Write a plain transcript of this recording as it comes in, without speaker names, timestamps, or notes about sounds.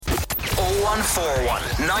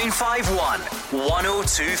0141 951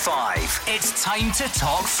 1025. It's time to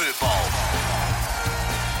talk football.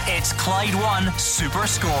 It's Clyde One Super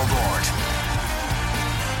Scoreboard.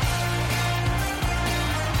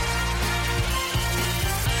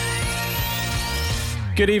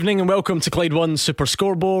 Good evening and welcome to Clyde One Super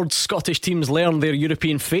Scoreboard. Scottish teams learned their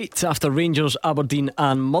European fate after Rangers, Aberdeen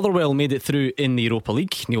and Motherwell made it through in the Europa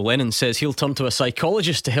League. Neil Lennon says he'll turn to a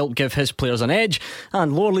psychologist to help give his players an edge,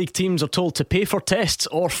 and lower league teams are told to pay for tests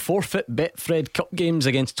or forfeit Betfred Cup games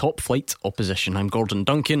against top flight opposition. I'm Gordon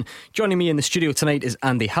Duncan. Joining me in the studio tonight is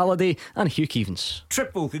Andy Halliday and Hugh Keevans.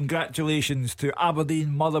 Triple congratulations to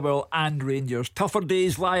Aberdeen, Motherwell and Rangers. Tougher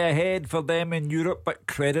days lie ahead for them in Europe, but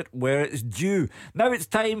credit where it's due. Now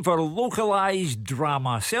it's time for localised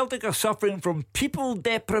drama. Celtic are suffering from people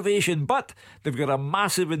deprivation, but they've got a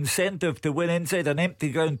massive incentive to win inside an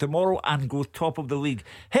empty ground tomorrow and go top of the league.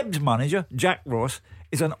 Hibs manager Jack Ross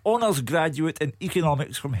is an honours graduate in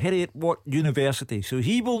economics from Heriot-Watt University, so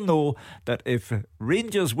he will know that if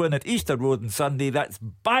Rangers win at Easter Road on Sunday, that's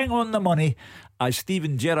bang on the money as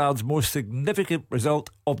Steven Gerrard's most significant result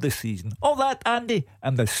of the season. All that, Andy,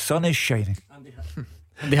 and the sun is shining.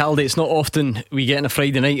 Andy Halliday, it's not often we get on a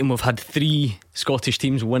Friday night and we've had three Scottish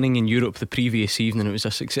teams winning in Europe the previous evening. It was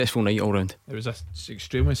a successful night all round. It was an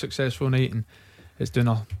extremely successful night, and it's doing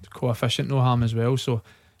a coefficient no harm as well. So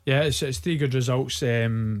yeah, it's three good results.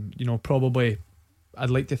 Probably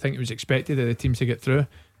I'd like to think it was expected that the teams to get through.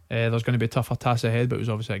 There's going to be a tougher task ahead, but it was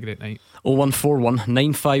obviously a great night. 0141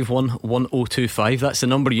 951 1025. That's the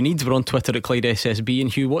number you need. We're on Twitter at Clyde SSB.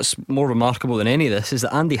 And Hugh, what's more remarkable than any of this is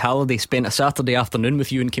that Andy Halliday spent a Saturday afternoon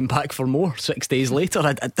with you and came back for more 6 days later.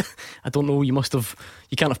 I don't know, you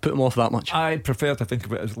can't have put him off that much. I prefer to think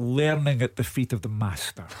of it as learning at the feet of the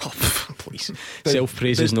master. Please,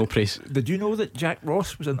 self-praise is no praise. Did you know that Jack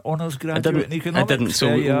Ross was an honours graduate in economics? I didn't,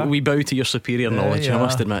 so we bow to your superior knowledge. I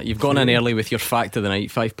must admit, you've gone in early with your fact of the night.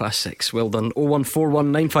 6:05. Well done.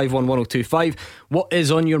 0141 951 1025. What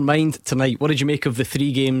is on your mind tonight? What did you make of the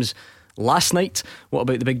three games last night? What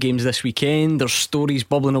about the big games this weekend? There's stories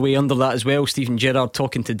bubbling away under that as well. Steven Gerrard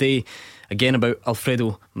talking today again about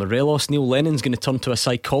Alfredo Morelos. Neil Lennon's going to turn to a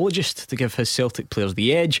psychologist to give his Celtic players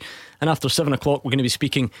the edge. And after 7 o'clock we're going to be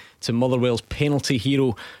speaking to Motherwell's penalty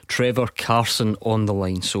hero Trevor Carson on the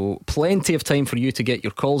line. So plenty of time for you to get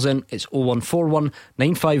your calls in. It's 0141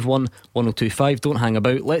 951 1025. Don't hang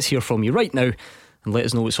about. Let's hear from you right now and let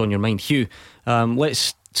us know what's on your mind. Hugh,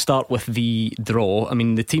 let's start with the draw. I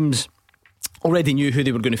mean, the teams already knew who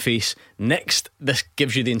they were going to face next. This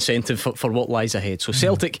gives you the incentive for what lies ahead. So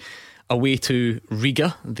Celtic away to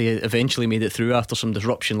Riga. They eventually made it through after some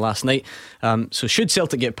disruption last night. So should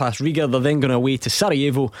Celtic get past Riga, they're then going away to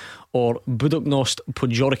Sarajevo or Budućnost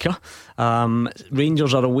Podgorica.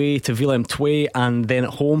 Rangers are away to Willem II and then at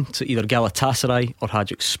home to either Galatasaray or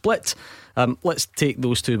Hajduk Split. Let's take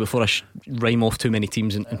those two before I rhyme off too many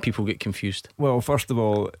teams and people get confused. Well, first of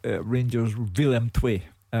all, Rangers Willem II.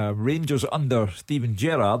 Rangers under Steven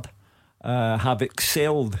Gerrard have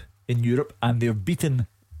excelled in Europe, and they've beaten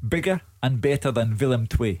bigger and better than Willem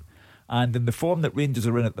II. And in the form that Rangers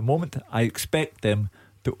are in at the moment, I expect them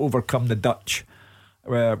to overcome the Dutch.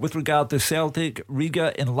 With regard to Celtic,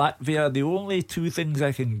 Riga in Latvia, the only two things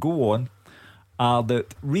I can go on are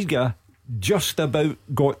that Riga just about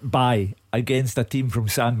got by against a team from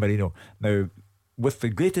San Marino. Now, with the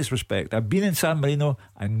greatest respect, I've been in San Marino,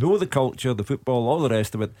 I know the culture, the football, all the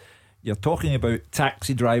rest of it. You're talking about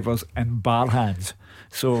taxi drivers and bar hands.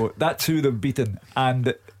 So that's who they've beaten.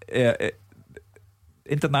 And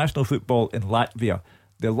international football in Latvia,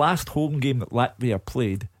 the last home game that Latvia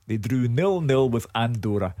played, they drew 0-0 with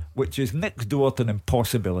Andorra, which is next door to an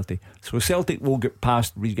impossibility. So Celtic will get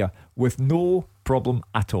past Riga with no problem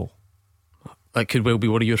at all. That could well be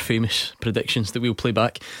one of your famous predictions that we'll play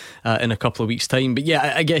back in a couple of weeks' time. But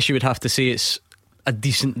yeah, I guess you would have to say it's a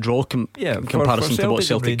decent draw in comparison to what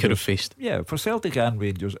Celtic could have faced. Yeah, for Celtic and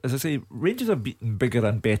Rangers, as I say, Rangers have beaten bigger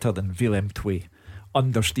and better than Willem II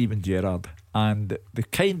under Steven Gerrard, and the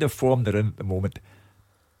kind of form they're in at the moment,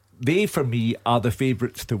 they for me are the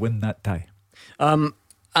favourites to win that tie.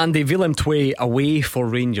 Andy, Willem II away for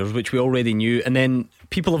Rangers, which we already knew, and then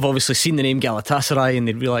people have obviously seen the name Galatasaray and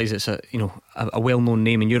they realise it's a well-known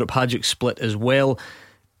name in Europe. Hajduk Split as well.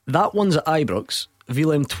 That one's at Ibrox.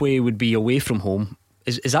 Willem II would be away from home.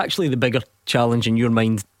 Is actually the bigger challenge in your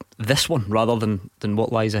mind this one rather than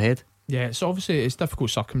what lies ahead? Yeah, it's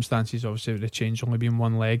difficult circumstances. Obviously, the change only being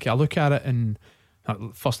one leg. I look at it and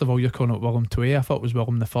first of all, you're calling it Willem II. I thought it was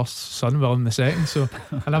Willem the First's son, Willem the Second. So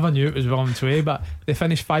I never knew it was Willem II. But they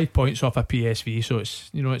finished 5 points off a PSV, so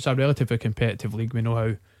it's a relatively competitive league. We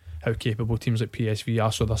know how capable teams like PSV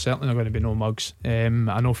are. So there's certainly not going to be no mugs. I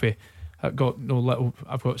know I've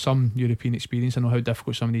got some European experience. I know how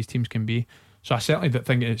difficult some of these teams can be. So I certainly don't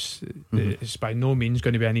think it's by no means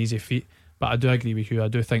going to be an easy feat. But I do agree with you. I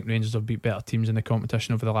do think Rangers have beat better teams in the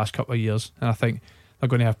competition over the last couple of years, and I think they're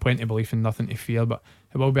going to have plenty of belief and nothing to fear. But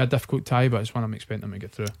it will be a difficult tie, but it's one I'm expecting them to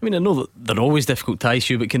get through. I mean, I know that they're always difficult ties,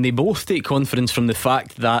 Hugh, but can they both take confidence from the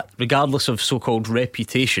fact that, regardless of so-called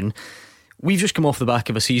reputation, we've just come off the back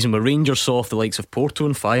of a season where Rangers saw off the likes of Porto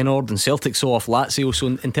and Feyenoord, and Celtic saw off Lazio. So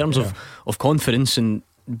in terms of confidence and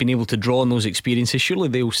being able to draw on those experiences, surely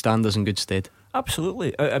they'll stand us in good stead.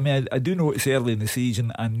 Absolutely. I mean, I do know it's early in the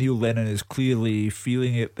season, and Neil Lennon is clearly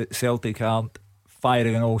feeling it that Celtic aren't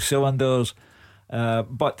firing on all cylinders.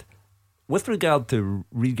 But with regard to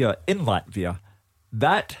Riga in Latvia,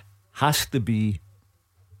 that has to be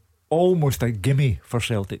almost a gimme for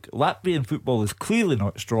Celtic. Latvian football is clearly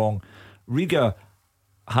not strong. Riga,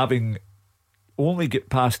 having only get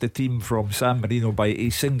past the team from San Marino by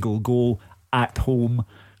a single goal at home,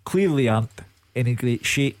 clearly aren't any great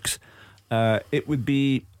shakes. It would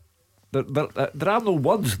be there are no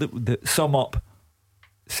words that sum up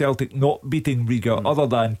Celtic not beating Riga other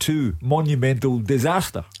than two monumental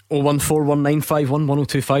disaster.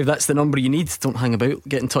 01419511025. That's the number you need. Don't hang about.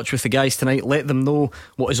 Get in touch with the guys tonight. Let them know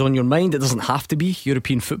what is on your mind. It doesn't have to be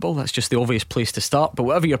European football. That's just the obvious place to start. But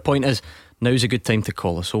whatever your point is, now's a good time to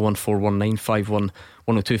call us.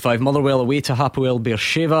 01419511025. Motherwell away to Hapoel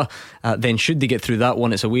Beersheva. Then should they get through that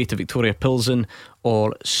one, it's away to Victoria Pilsen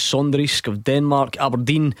or Sondrisk of Denmark.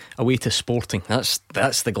 Aberdeen away to Sporting.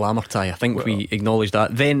 That's the glamour tie. I think we acknowledge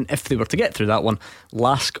that. Then if they were to get through that one,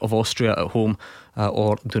 Lask of Austria at home,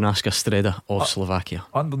 or Dunajska Streda of Slovakia.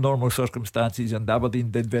 Under normal circumstances, and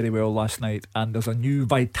Aberdeen did very well last night, and there's a new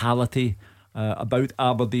vitality about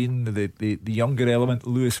Aberdeen, the younger element,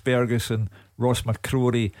 Lewis Ferguson, Ross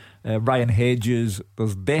McCrory, Ryan Hedges.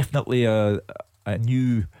 There's definitely a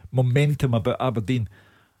new momentum about Aberdeen.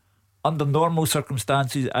 Under normal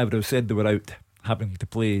circumstances, I would have said they were out, having to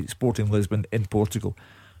play Sporting Lisbon in Portugal.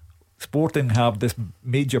 Sporting have this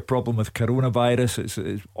major problem with coronavirus.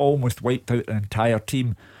 It's almost wiped out an entire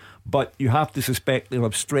team, but you have to suspect they'll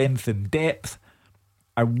have strength and depth.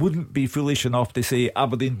 I wouldn't be foolish enough to say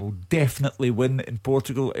Aberdeen will definitely win in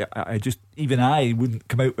Portugal. Even I wouldn't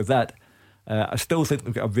come out with that. I still think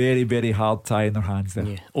they've got a very, very hard tie in their hands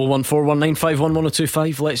there.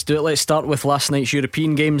 01419511025. Let's do it. Let's start with last night's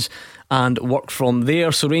European games and work from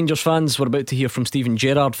there. So Rangers fans, we're about to hear from Steven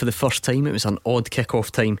Gerrard for the first time. It was an odd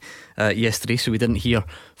kick-off time yesterday, so we didn't hear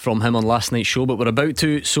from him on last night's show, but we're about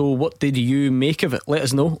to. So what did you make of it? Let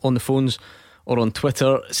us know on the phones or on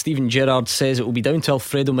Twitter. Steven Gerrard says it will be down to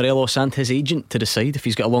Alfredo Morelos and his agent to decide if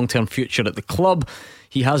he's got a long-term future at the club.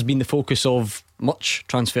 He has been the focus of much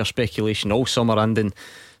transfer speculation all summer and in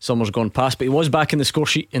summers gone past, but he was back in the score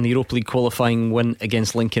sheet in the Europa League qualifying win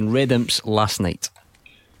against Lincoln Red Imps last night.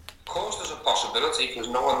 Of course there's a possibility, because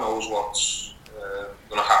no one knows what's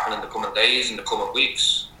going to happen in the coming days, in the coming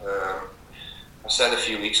weeks. I said a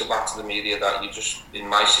few weeks back to the media that you just, in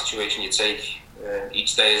my situation, you take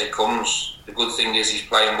each day as it comes. The good thing is he's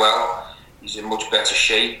playing well, he's in much better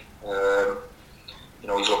shape.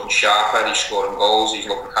 He's looking sharper, he's scoring goals, he's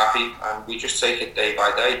looking happy, and we just take it day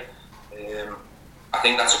by day. I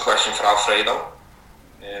think that's a question for Alfredo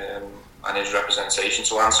and his representation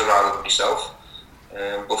to answer rather than myself.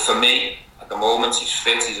 But for me, at the moment, he's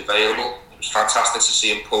fit, he's available. It was fantastic to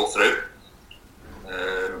see him pull through,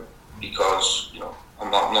 because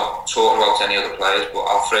I'm not talking about any other players, but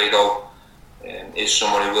Alfredo is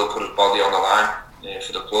someone who will put his body on the line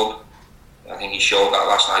for the club. I think he showed that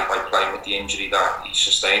last night by playing with the injury that he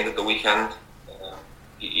sustained at the weekend.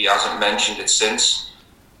 He hasn't mentioned it since,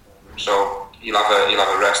 so he'll have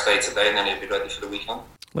a rest day today, and then he'll be ready for the weekend.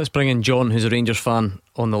 Let's bring in John, who's a Rangers fan,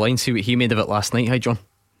 on the line, see what he made of it last night. Hi, John.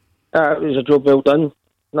 It was a job well done.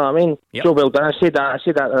 Know what I mean? Yep. Job well done. I said that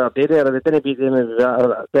the other day there. They didn't beat them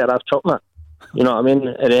better off chopping it. You know what I mean?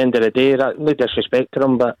 At the end of the day, that no disrespect to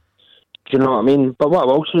them, but do you know what I mean? But what I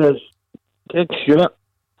will say is, Greg Stewart,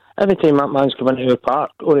 every time that man's come into our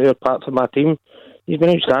park or our part for my team, he's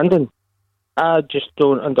been outstanding. I just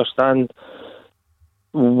don't understand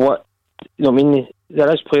what, I mean,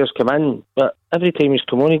 there is players come in, but every time he's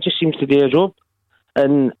come on, he just seems to do a job,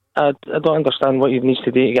 and I don't understand what he needs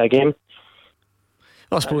to do to get a game.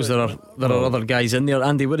 Well, I suppose there are other guys in there.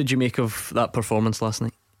 Andy, what did you make of that performance last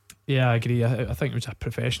night? Yeah, I agree. I think it was a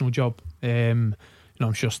professional job. I'm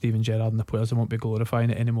sure Steven Gerrard and the players won't be glorifying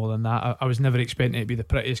it any more than that. I was never expecting it to be the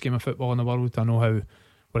prettiest game of football in the world. I know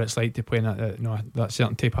what it's like to play in that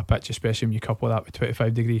certain type of pitch, especially when you couple that with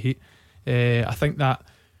 25-degree heat. I think that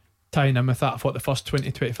tying in with that, I thought the first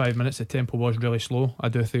 20-25 minutes the tempo was really slow. I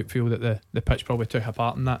do feel that the pitch probably took a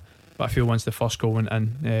part in that, but I feel once the first goal went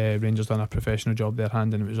in, Rangers done a professional job there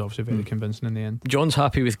hand, and it was obviously very convincing in the end. John's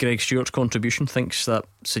happy with Greg Stewart's contribution, thinks that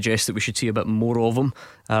suggests that we should see a bit more of him.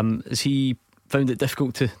 Has he found it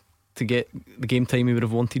difficult to get the game time he would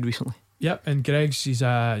have wanted recently? Yep, and Greg's he's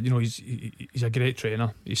a great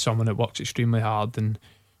trainer. He's someone that works extremely hard, and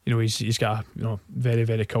he's got a very,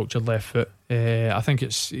 very cultured left foot. I think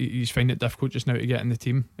he's finding it difficult just now to get in the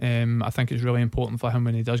team. I think it's really important for him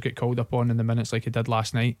when he does get called upon in the minutes like he did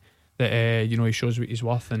last night, that he shows what he's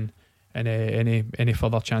worth, and any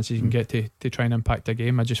further chances he can get to try and impact a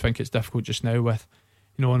game. I just think it's difficult just now with,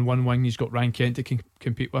 on one wing he's got Ryan Kent to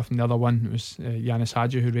compete with, and the other one was Yanis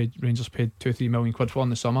Hadji, who Rangers paid 2-3 million quid for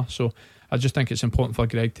in the summer. So I just think it's important for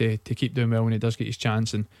Greg to keep doing well when he does get his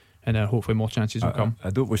chance, and hopefully more chances will come.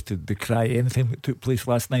 I don't wish to decry anything that took place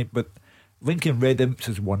last night, but Lincoln Red Imps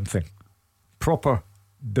is one thing. Proper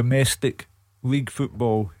domestic league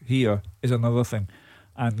football here is another thing.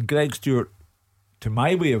 And Greg Stewart, to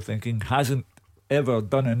my way of thinking, hasn't ever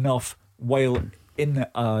done enough while in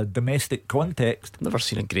a domestic context. Never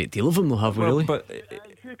seen a great deal of him though, have we really? But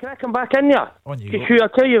Hugh, can I come back in there? Hugh, I'll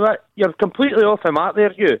tell you what, you're completely off the mark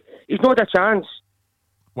there, Hugh. He's not had a chance.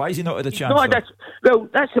 Why is he not had a chance? Well,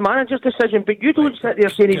 that's the manager's decision, but you don't sit there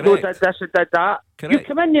saying he's not did this and did that. Correct. You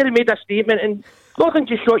come in there and made a statement, and nothing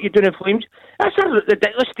just shot you down in flames. That's a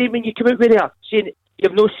ridiculous statement you come out with there, saying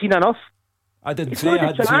you've not seen enough. I didn't say I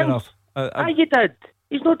hadn't seen enough. You did.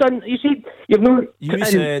 He's not done. You said you've not. You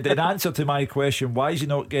said in answer to my question, why is he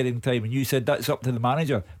not getting time? And you said that's up to the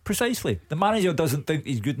manager. Precisely. The manager doesn't think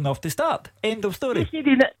he's good enough to start. End of story.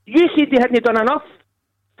 You said he hadn't done enough.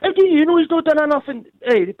 How do you know he's not done enough in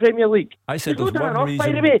the Premier League? I said he's there's not done one enough,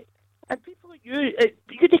 reason. by the way. And people like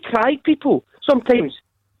you decry people sometimes.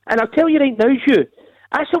 And I'll tell you right now, Hugh,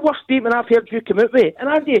 that's the worst statement I've heard you come out with. And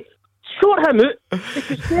Andy, sort him out,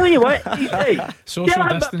 because tell you what, he's right. Social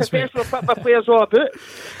distance, mate. That's what my players all about.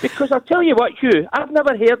 Because I'll tell you what, Hugh, I've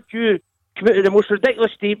never heard you come out with the most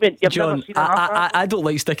ridiculous statement you've John, never seen. I don't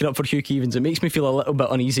like sticking up for Hugh Keevins. It makes me feel a little bit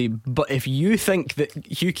uneasy. But if you think that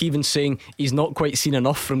Hugh Keevins saying he's not quite seen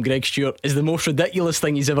enough from Greg Stewart is the most ridiculous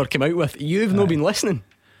thing he's ever come out with, you've not been listening.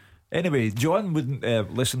 Anyway, John wouldn't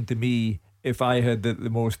listen to me if I had the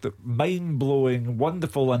most mind-blowing,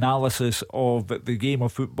 wonderful analysis of the game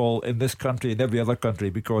of football in this country and every other country,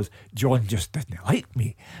 because John just didn't like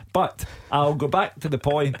me. But I'll go back to the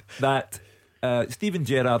point that Steven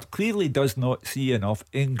Gerrard clearly does not see enough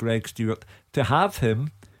in Greg Stewart to have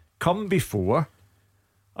him come before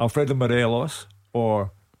Alfredo Morelos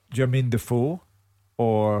or Jermaine Defoe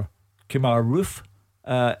or Kemar Roof.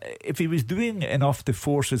 If he was doing enough to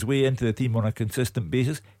force his way into the team on a consistent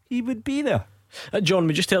basis, he would be there. John,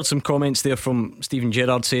 we just heard some comments there from Steven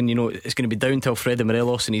Gerrard saying, it's going to be down to Alfredo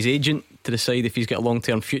Morelos and his agent to decide if he's got a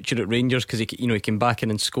long-term future at Rangers, because he came back in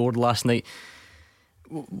and scored last night.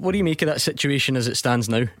 What do you make of that situation as it stands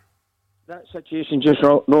now? That situation just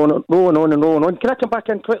rolling on and rolling on. Can I come back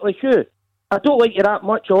in quickly, Hugh? I don't like you that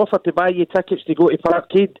much offer to buy you tickets to go to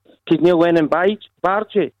Parkhead because Neil Lennon barred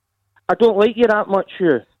you. I don't like you that much,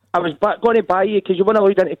 Hugh. I was going to buy you because you weren't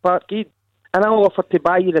allowed into Parkhead, and I offered to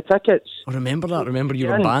buy you the tickets. I remember that. You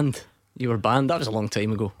were banned. You were banned. That was a long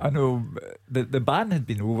time ago. I know. The ban had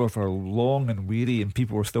been over for long and weary, and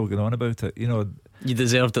people were still going on about it. You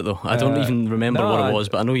deserved it though. I don't even remember what it was,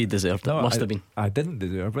 but I know you deserved it. Must have been. I didn't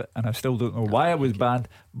deserve it, and I still don't know why I was banned.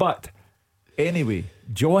 But anyway,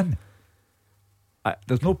 John,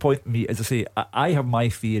 there's no point in me, as I say, I have my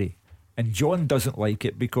theory, and John doesn't like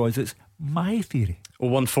it because it's my theory.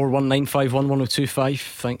 01419511025.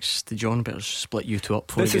 Thanks to John. Better split you two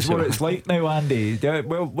up. This is what it's like now, Andy.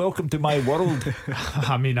 Well, welcome to my world.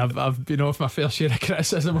 I mean, I've been off my fair share of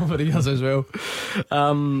criticism over the years as well.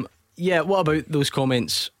 Yeah, what about those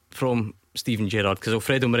comments from Steven Gerrard? Because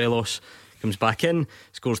Alfredo Morelos comes back in,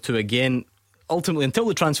 scores 2 again. Ultimately, until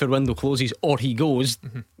the transfer window closes or he goes,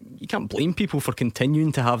 you can't blame people for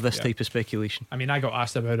continuing to have this type of speculation. I mean, I got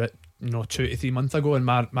asked about it 2 to 3 months ago, and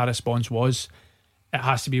my response was, it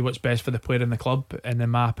has to be what's best for the player in the club, and in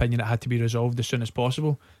my opinion it had to be resolved as soon as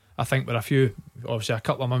possible. I think we're obviously a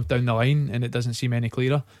couple of months down the line and it doesn't seem any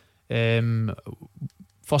clearer.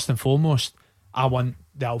 First and foremost, I want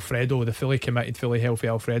the fully committed, fully healthy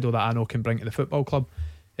Alfredo that I know can bring to the football club.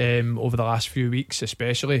 Over the last few weeks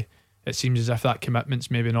especially, it seems as if that commitment's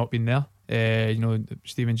maybe not been there.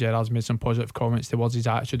 Steven Gerrard's made some positive comments towards his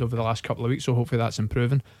attitude over the last couple of weeks, so hopefully that's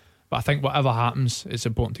improving. But I think whatever happens, it's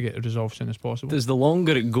important to get it resolved as soon as possible. Does the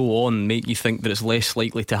longer it go on make you think that it's less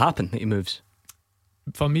likely to happen that he moves?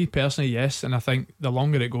 For me personally, yes. And I think the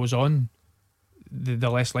longer it goes on, the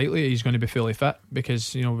less likely he's going to be fully fit,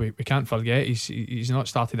 because we can't forget he's not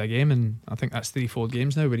started a game, and I think that's 3-4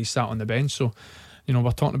 games now where he's sat on the bench. So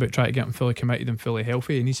we're talking about trying to get him fully committed and fully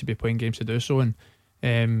healthy. He needs to be playing games to do so.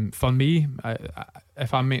 And for me,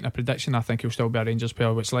 if I'm making a prediction, I think he'll still be a Rangers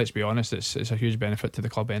player, which, let's be honest, it's a huge benefit to the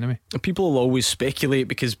club anyway. People will always speculate,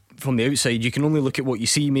 because from the outside you can only look at what you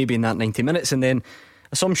see maybe in that 90 minutes, and then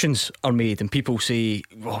assumptions are made, and people say,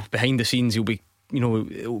 well, behind the scenes it'll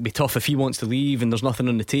be tough if he wants to leave and there's nothing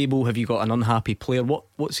on the table. Have you got an unhappy player?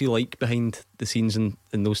 What's he like behind the scenes in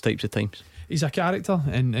those types of times? He's a character,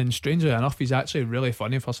 and strangely enough, he's actually really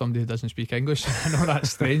funny for somebody who doesn't speak English. I know that's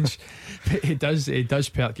strange, but he does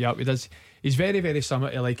perk you up. He's very, very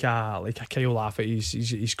similar to like a Kyle Laffett.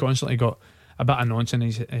 He's constantly got a bit of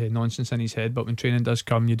nonsense in his head, but when training does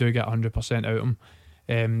come, you do get 100% out of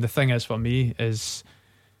him. The thing is, for me, is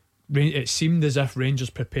it seemed as if Rangers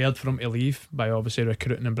prepared for him to leave by obviously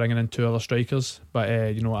recruiting and bringing in 2 other strikers, but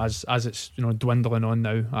as it's dwindling on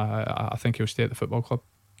now, I think he'll stay at the football club.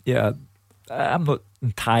 Yeah, I'm not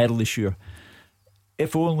entirely sure.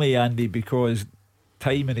 If only, Andy, because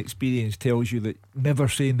time and experience tells you that never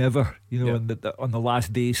say never. And that on the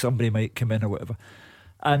last day somebody might come in or whatever.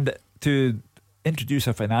 And to introduce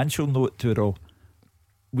a financial note to it all,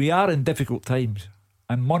 we are in difficult times,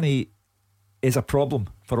 and money is a problem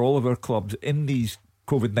for all of our clubs in these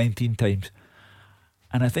COVID-19 times.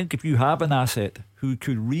 And I think if you have an asset who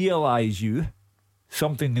could realise you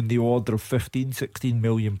something in the order of 15-16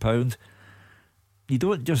 million pounds, you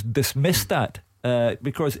don't just dismiss that,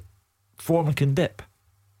 because form can dip,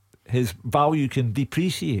 his value can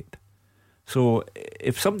depreciate. So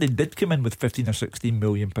if somebody did come in with 15 or 16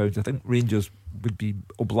 million pounds, I think Rangers would be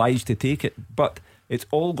obliged to take it. But it's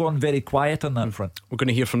all gone very quiet on that front. We're going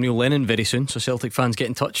to hear from Neil Lennon very soon, so Celtic fans, get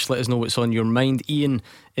in touch, let us know what's on your mind. Ian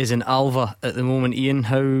is in Alva at the moment. Ian,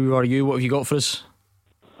 how are you? What have you got for us?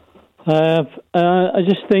 I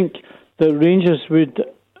just think that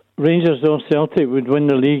Rangers or Celtic would win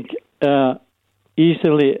the league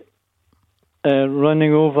easily,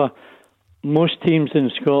 running over most teams in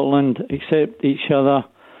Scotland except each other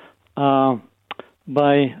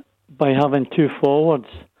by having 2 forwards.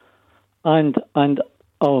 And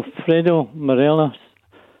Alfredo Morelos,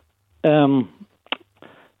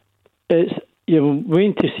 you're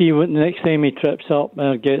waiting to see what the next time he trips up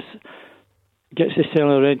or gets to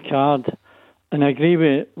sell a red card. And I agree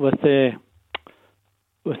with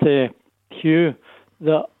Hugh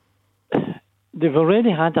that they've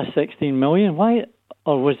already had a 16 million. Why,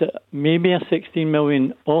 or was it maybe a 16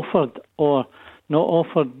 million offered or not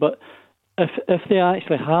offered? But if they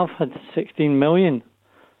actually have had 16 million,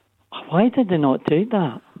 why did they not take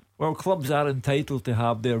that? Well, clubs are entitled to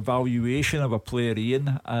have their valuation of a player,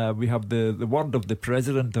 Ian. We have the word of the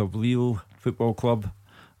president of Lille Football Club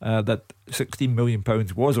that £16 million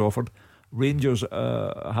was offered. Rangers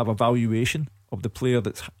have a valuation of the player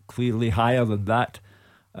that's clearly higher than that.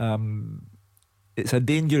 It's a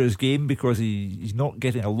dangerous game because he's not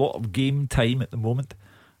getting a lot of game time at the moment.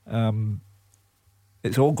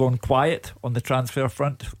 It's all gone quiet on the transfer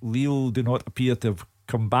front. Lille do not appear to have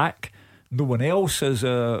come back. No one else has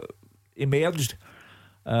emerged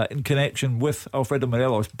in connection with Alfredo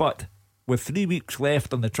Morelos. But with 3 weeks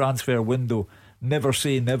left on the transfer window, never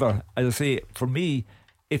say never. As I say, for me,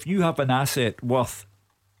 if you have an asset worth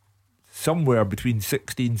somewhere between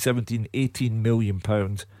 16, 17, 18 million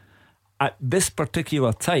pounds at this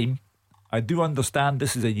particular time, I do understand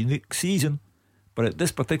this is a unique season, but at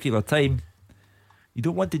this particular time, you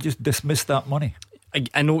don't want to just dismiss that money.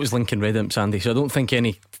 I know it was Lincoln Red Imps, Andy, so I don't think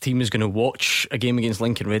any team is going to watch a game against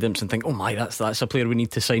Lincoln Red Imps and think, oh my, that's a player we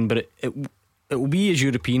need to sign. But it will be his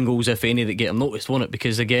European goals, if any, that get him noticed, won't it?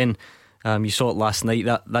 Because again, you saw it last night,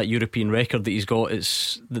 that European record that he's got,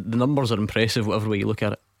 the numbers are impressive whatever way you look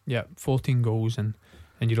at it. Yeah, 14 goals in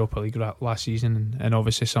Europa League last season, and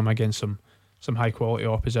obviously some against some high quality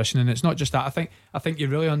opposition. And it's not just that. I think you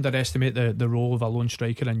really underestimate the role of a lone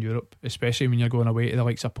striker in Europe, especially when you're going away to the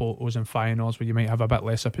likes of Portos and Feyenoord, where you might have a bit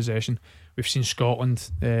less of possession. We've seen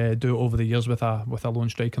Scotland do it over the years with a lone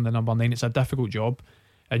striker in the number 9. It's a difficult job,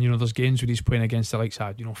 and there's games where he's playing against the likes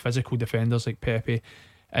of physical defenders like Pepe,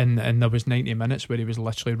 and there was 90 minutes where he was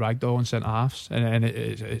literally ragdolling centre halves, and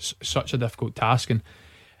it's such a difficult task.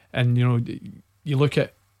 And you look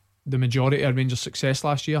at the majority of Rangers' success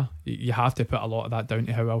last year, you have to put a lot of that down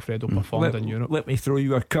to how Alfredo performed in Europe. Let me throw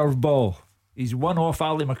you a curveball. He's one off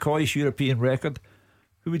Ali McCoy's European record.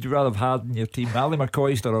 Who would you rather have had in your team, Ali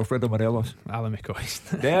McCoist or Alfredo Morelos? Ali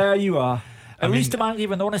McCoist. There you are. At least the man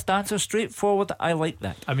gave an honest answer, straightforward. I like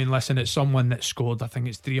that. I mean, listen, it's someone that scored, I think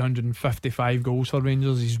it's 355 goals for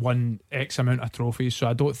Rangers. He's won X amount of trophies, so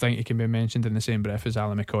I don't think he can be mentioned in the same breath as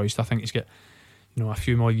Alan McCoist. I think he's got, you know, a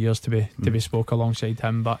few more years to be spoke alongside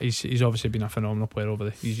him, but he's obviously been a phenomenal player over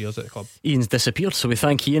these years at the club. Ian's disappeared, so we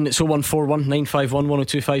thank Ian. It's 0141 951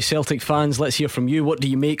 1025. Celtic fans, let's hear from you. What do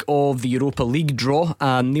you make of the Europa League draw?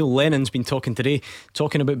 Neil Lennon's been talking today,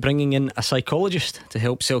 talking about bringing in a psychologist to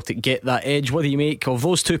help Celtic get that edge. What do you make of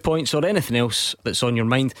those 2 points or anything else that's on your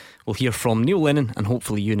mind? We'll hear from Neil Lennon and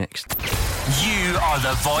hopefully you next. You are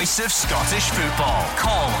the voice of Scottish football.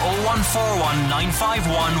 Call 0141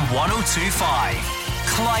 951 1025.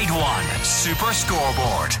 Clyde One Super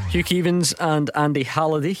Scoreboard. Hugh Keevins and Andy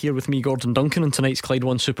Halliday here with me, Gordon Duncan, on tonight's Clyde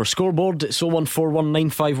One Super Scoreboard. It's 0141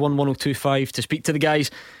 951 1025 to speak to the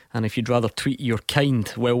guys. And if you'd rather tweet your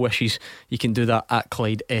kind well wishes, you can do that at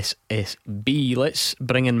Clyde SSB. Let's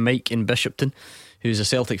bring in Mike in Bishopton, who's a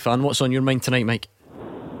Celtic fan. What's on your mind tonight, Mike?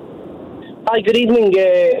 Hi, good evening,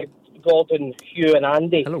 Gordon, Hugh and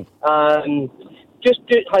Andy. Hello.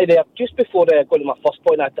 Hi there. Just before I go to my first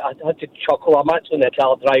point, I had to chuckle. I'm actually in the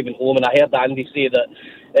car driving home, and I heard Andy say that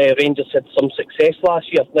Rangers had some success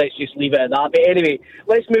last year. Let's just leave it at that. But anyway,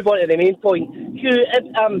 let's move on to the main point. Hugh,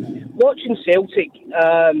 watching Celtic,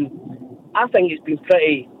 I think it's been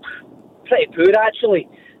pretty poor actually.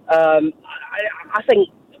 I think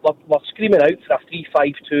we're screaming out for a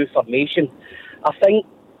 3-5-2 formation. I think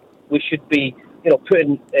we should be,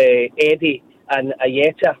 putting Eddie and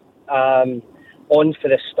Ayeta on for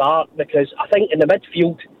the start, because I think in the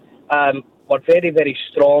midfield we're very, very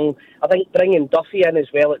strong. I think bringing Duffy in as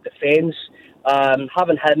well at defence,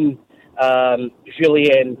 having him,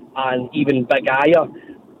 Julian and even Big Aya,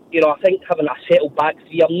 I think having a settled back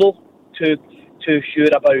three. I'm not too sure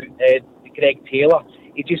about Greg Taylor.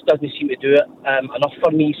 He just doesn't seem to do it enough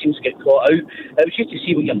for me. He seems to get caught out. It was just to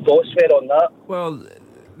see what your thoughts were on that. Well,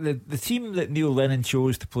 the team that Neil Lennon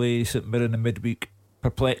chose to play St Mirren in midweek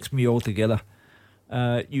perplexed me altogether.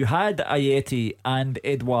 You had Ayeti and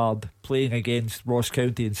Edouard playing against Ross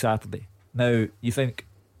County on Saturday. Now, you think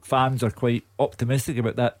fans are quite optimistic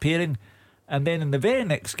about that pairing, and then in the very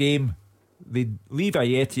next game they leave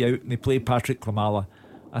Ayeti out and they play Patrick Klimala.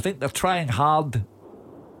 I think they're trying hard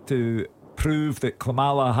to prove that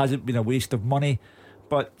Klimala hasn't been a waste of money,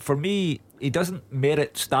 but for me he doesn't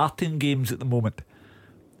merit starting games at the moment.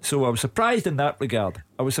 So I was surprised in that regard.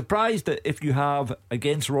 I was surprised that if you have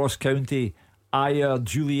against Ross County Ayer,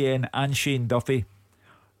 Julian and Shane Duffy,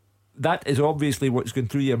 that is obviously what's going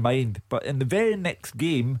through your mind. But in the very next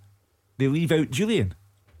game they leave out Julian,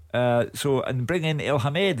 and bring in El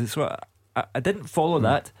Hamed. So I didn't follow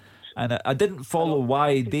that, and I didn't follow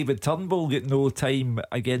why David Turnbull get no time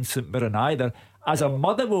against St Mirren either. As a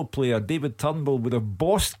Motherwell player, David Turnbull would have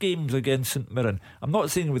bossed games against St Mirren. I'm not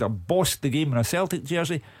saying he would have bossed the game in a Celtic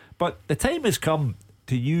jersey, but the time has come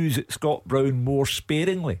to use Scott Brown more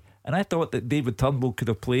sparingly. And I thought that David Turnbull could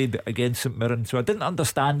have played against St Mirren, so I didn't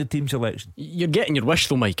understand the team selection. You're getting your wish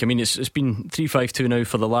though, Mike. I mean, it's been 3-5-2 now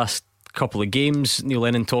for the last couple of games. Neil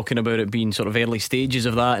Lennon talking about it being sort of early stages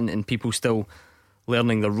of that, and people still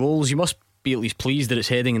learning their roles. You must be at least pleased that it's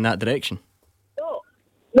heading in that direction.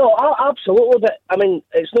 No, absolutely. But I mean,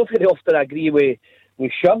 it's not very often I agree with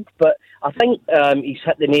Shug, but I think he's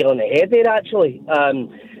hit the nail on the head there. Actually,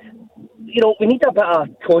 we need a bit of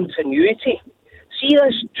continuity. See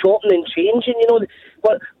this chopping and changing. You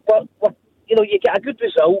get a good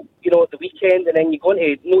result, at the weekend, and then you go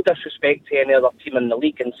into, no disrespect to any other team in the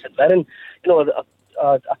league, and St Mirren.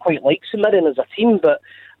 I quite like St Mirren as a team, but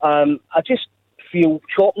I just feel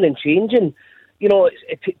chopping and changing. To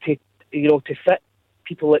fit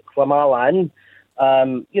people like Klimala in.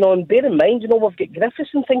 And bear in mind, we've got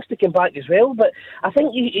Griffiths and things to come back as well, but I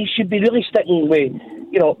think he should be really sticking with,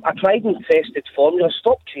 a tried and tested formula.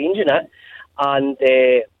 Stop changing it, and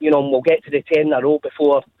we'll get to the 10 in a row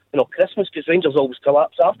before Christmas, because Rangers always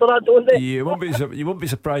collapse after that, don't they? You won't be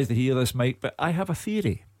surprised to hear this, Mike, but I have a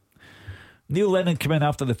theory. Neil Lennon came in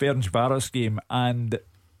after the Ferencváros game and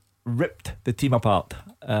ripped the team apart,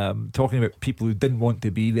 talking about people who didn't want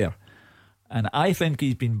to be there. And I think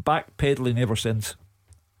he's been backpedaling ever since.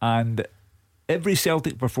 And every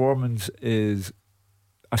Celtic performance is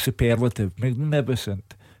a superlative,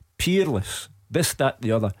 magnificent, peerless, this, that,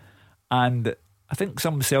 the other. And I think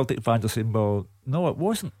some Celtic fans are saying, well, no, it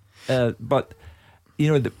wasn't. But,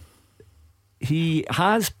 he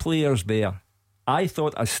has players there. I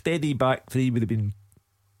thought a steady back three would have been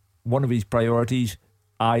one of his priorities.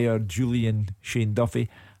 Ayer, Julian, Shane Duffy.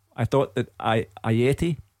 I thought that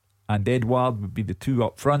Ayeti and Edouard would be the two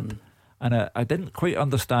up front, and I didn't quite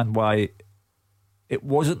understand why It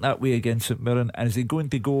wasn't that way against St Mirren, and is he going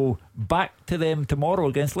to go back to them tomorrow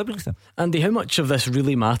against Livingston? Andy, how much of this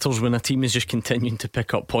really matters when a team is just continuing to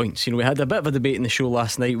pick up points? You know, we had a bit of a debate in the show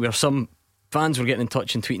last night where some fans were getting in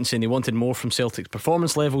touch and tweeting saying they wanted more from Celtic's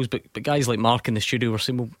performance levels, but guys like Mark in the studio were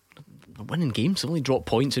saying, well, we're winning games, they've only dropped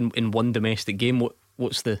points in one domestic game.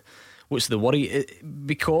 What's the worry?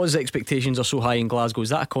 Because expectations are so high in Glasgow, is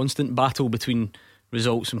that a constant battle between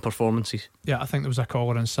results and performances? Yeah, I think there was a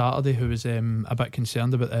caller on Saturday who was a bit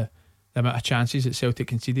concerned about the amount of chances that Celtic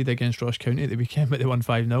conceded against Ross County at the weekend, but they won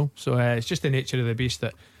 5-0. So it's just the nature of the beast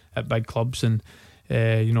at big clubs, and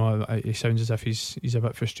he sounds as if he's a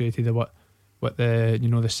bit frustrated at what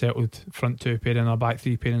the settled front two pairing or back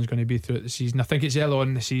three pairing is going to be throughout the season. I think it's early on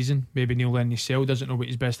in the season. Maybe Neil Lennon doesn't know what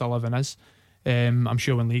his best 11 is. I'm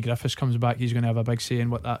sure when Lee Griffiths comes back, he's going to have a big say in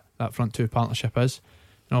what that front two partnership is.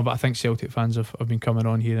 But I think Celtic fans have been coming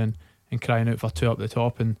on here and crying out for two up the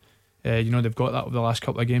top, and they've got that over the last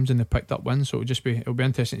couple of games and they've picked up wins, so it'll be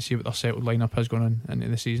interesting to see what their settled lineup is going on into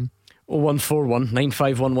the season. 0141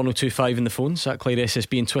 951 1025 in the phones at Clyde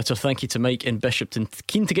SSB and Twitter. Thank you to Mike in Bishopton.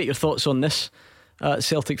 Keen to get your thoughts on this.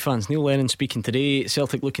 Celtic fans, Neil Lennon speaking today.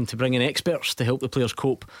 Celtic looking to bring in experts to help the players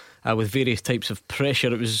cope with various types of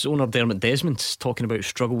pressure. It was owner Dermot Desmond talking about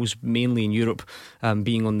struggles mainly in Europe,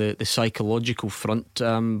 being on the psychological front.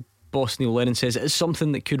 Boss Neil Lennon says it is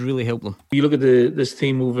something that could really help them. You look at this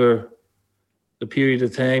team over the period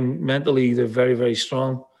of time, mentally they're very, very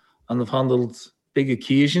strong, and they've handled big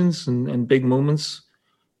occasions and big moments,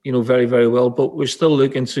 very, very well. But we're still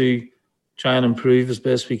looking to try and improve as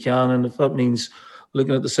best we can, and if that means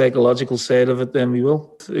looking at the psychological side of it, then we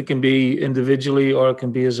will. It can be individually or it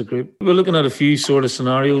can be as a group. We're looking at a few sort of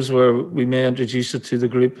scenarios where we may introduce it to the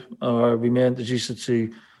group or we may introduce it to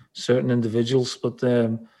certain individuals. But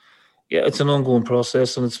it's an ongoing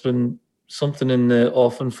process, and it's been something in the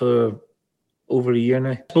offing for over a year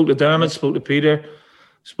now. Spoke to Dermot, spoke to Peter,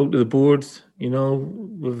 spoke to the board.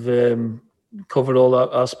 We've covered all that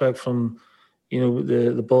aspect from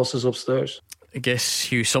the bosses upstairs. I guess,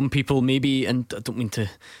 Hugh, some people maybe, and I don't mean to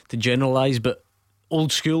generalise, but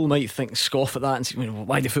old school might scoff at that and say,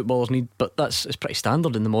 why do footballers need? But it's pretty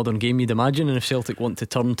standard in the modern game, you'd imagine. And if Celtic want to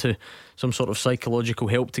turn to some sort of psychological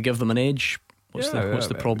help to give them an edge, what's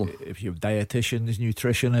the problem? If you have dietitians,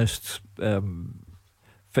 nutritionists,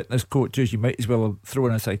 fitness coaches, you might as well throw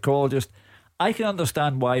in a psychologist. I can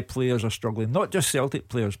understand why players are struggling, not just Celtic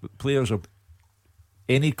players, but players of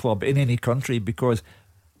any club in any country, because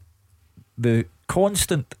the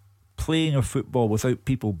constant playing of football without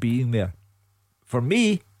people being there, for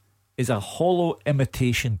me, is a hollow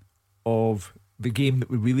imitation of the game that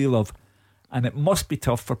we really love, and it must be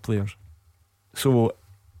tough for players. So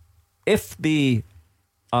if they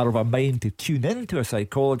are of a mind to tune in to a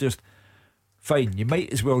psychologist, fine, you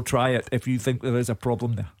might as well try it if you think there is a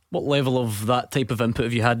problem there. What level of that type of input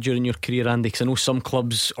have you had during your career, Andy? Because I know some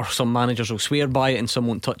clubs or some managers will swear by it and some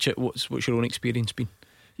won't touch it. What's your own experience been?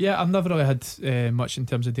 Yeah, I've never really had much in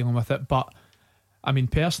terms of dealing with it, but I mean,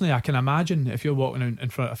 personally, I can imagine if you're walking in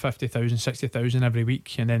front of 50,000, 60,000 every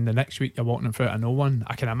week, and then the next week you're walking in front of no one,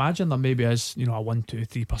 I can imagine there maybe is, a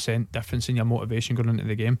 1-2-3% difference in your motivation going into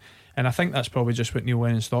the game. And I think that's probably just what Neil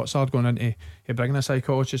Lennon's thoughts are going into bringing a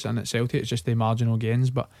psychologist in at Celtic. It's just the marginal gains,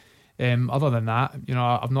 but other than that,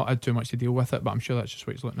 I've not had too much to deal with it, but I'm sure that's just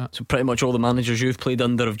what he's looking at. So pretty much all the managers you've played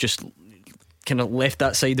under have just kind of left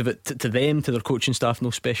that side of it to them, to their coaching staff,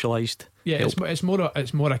 no specialised help. It's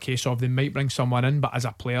more a case of they might bring someone in, but as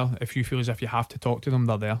a player, if you feel as if you have to talk to them,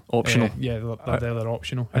 they're there. Optional. They're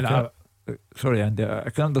optional. Sorry, Andy,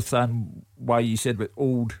 I can understand why you said about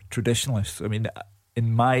old traditionalists. I mean,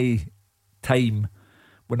 in my time,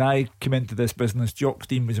 when I came into this business, Jock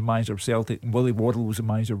Stein was the manager of Celtic and Willie Waddle was the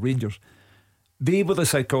manager of Rangers. They were the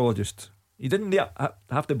psychologists. You didn't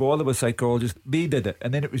have to bother with psychologists. They did it.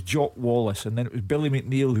 And then it was Jock Wallace, and then it was Billy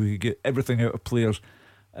McNeil who could get everything out of players,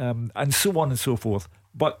 and so on and so forth.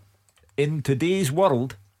 But in today's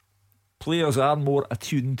world, players are more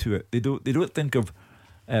attuned to it. They don't think of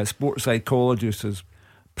sports psychologists as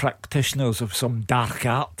practitioners of some dark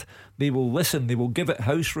art. They will listen, they will give it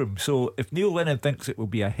house room. So if Neil Lennon thinks it will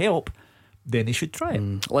be a help, then he should try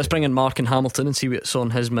it. Let's bring in Mark in Hamilton and see what's on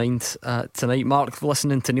his mind tonight. Mark,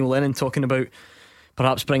 listening to Neil Lennon talking about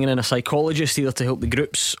perhaps bringing in a psychologist either to help the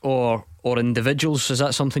groups or individuals, is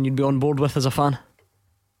that something you'd be on board with as a fan?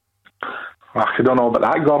 I don't know about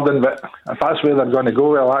that, Gordon, but if that's where they're going to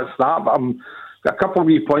go, well, that's that. But got a couple of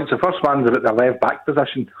wee points. The first one's about the left back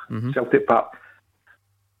position. Celtic Park,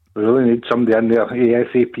 we really need somebody in there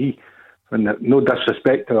ASAP. And no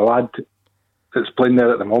disrespect to the lad that's playing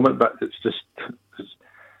there at the moment, but it's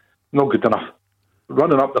no good enough.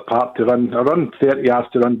 running up the park to run 30 yards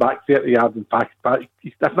to run back 30 yards and back. I've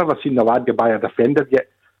never seen the lad go by a defender yet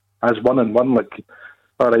as 1-on-1. Like,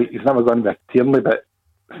 all right, he's never done with Tierney, but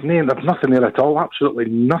there's nothing there at all. Absolutely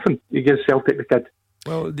nothing. He gives Celtic the kid.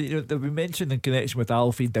 Well, we mentioned in connection with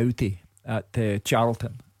Alfie Doughty at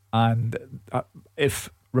Charlton, and if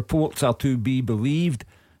reports are to be believed,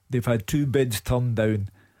 they've had 2 bids turned down.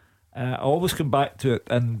 I always come back to it,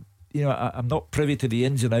 and I'm not privy to the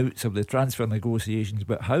ins and outs of the transfer negotiations,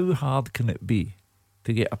 but how hard can it be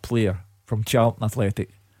to get a player from Charlton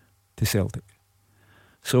Athletic to Celtic?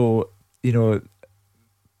 So,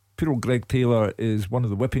 poor old Greg Taylor is one of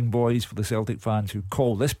the whipping boys for the Celtic fans who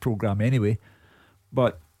call this programme anyway.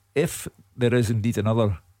 But if there is indeed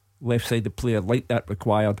another left-sided player like that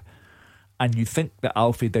required, and you think that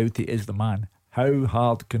Alfie Doughty is the man, how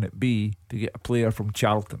hard can it be to get a player from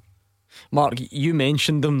Charlton? Mark, you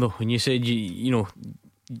mentioned them though when you said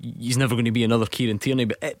he's never going to be another Kieran Tierney,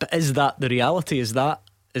 but is that the reality? Is that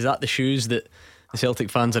the shoes that the Celtic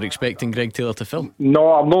fans are expecting Greg Taylor to fill?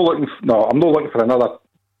 No, I'm not looking for another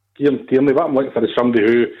Kieran Tierney. What I'm looking for is somebody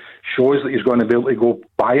who shows that he's going to be able to go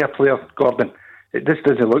buy a player, Gordon. It just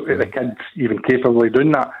doesn't look like the kid's even capable of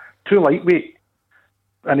doing that. Too lightweight,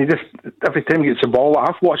 and he just every time he gets the ball,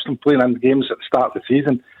 I've watched him playing in games at the start of the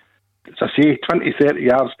season. As I say, 20-30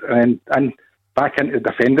 yards and back into the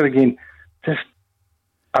defender again. Just,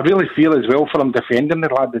 I really feel as well for him defending the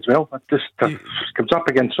lad as well. It just comes up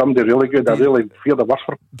against somebody really good. I really feel the worst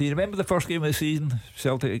for him. Do you remember the first game of the season,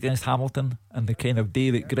 Celtic against Hamilton, and the kind of day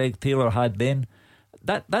that Greg Taylor had then?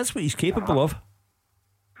 That's what he's capable of.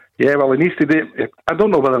 Yeah, well, he needs to do. I don't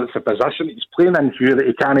know whether it's a position he's playing in here that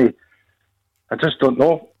he can't. I just don't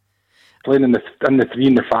know. Playing in the 3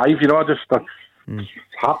 and the 5, It's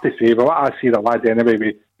hard to say, but what I see the lad anyway,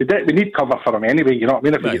 we need cover for him anyway. You know what I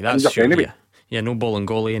mean? If he gets injured anyway. Yeah, no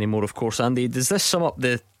Bolingoli anymore, of course. Andy, does this sum up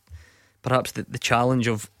perhaps the challenge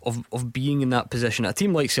of being in that position at a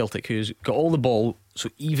team like Celtic, who's got all the ball? So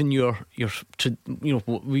even your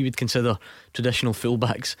what we would consider traditional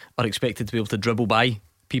fullbacks are expected to be able to dribble by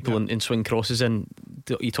people and swing crosses in.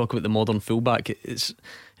 You talk about the modern fullback, it's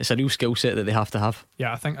a real skill set that they have to have.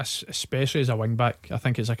 Yeah, I think especially as a wing back, I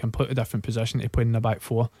think it's a completely different position to play in the back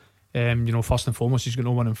four. First and foremost, he's got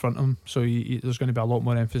no one in front of him, so there's going to be a lot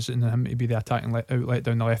more emphasis in him to be the attacking outlet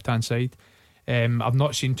down the left hand side. I've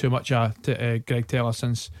not seen too much Greg Taylor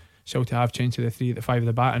since Celtic have changed to the 3 at the 5 at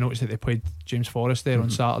the back. I noticed that they played James Forrest there on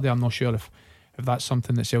Saturday. I'm not sure if that's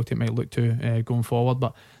something that Celtic might look to going forward,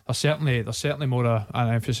 but there's certainly more an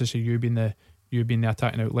emphasis of you being the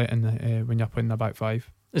attacking outlet when you're playing the back 5.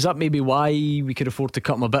 Is that maybe why we could afford to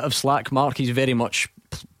cut him a bit of slack, Mark? He's very much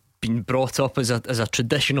been brought up as a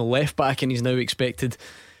traditional left back, and he's now expected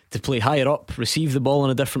to play higher up, receive the ball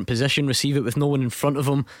in a different position, receive it with no one in front of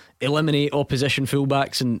him, eliminate opposition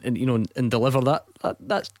fullbacks, and deliver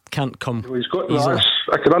that can't come. Well, he's got easily.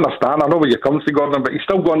 I can understand. I know where you're coming from, Gordon, but he's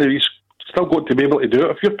still got to be able to do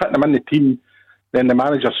it. If you're putting him in the team, then the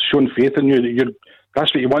manager's shown faith in you.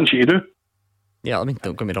 That's what he wants you to do. Yeah, I mean,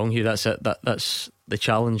 don't get me wrong, Hugh. That's it. That's the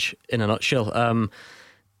challenge in a nutshell.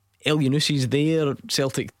 El Yunusi's there.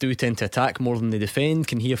 Celtic do tend to attack more than they defend.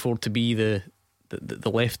 Can he afford to be the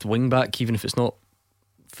left wing back, even if it's not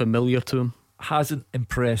familiar to him? Hasn't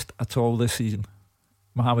impressed at all this season,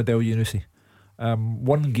 Mohamed El Yunusi.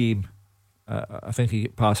 One game, I think he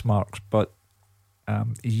get past marks, but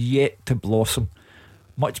yet to blossom.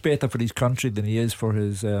 Much better for his country than he is for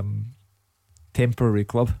his temporary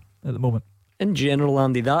club at the moment. In general,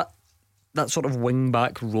 Andy, that sort of wing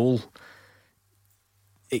back role,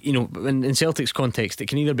 in Celtic's context, it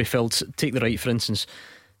can either be filled. Take the right, for instance,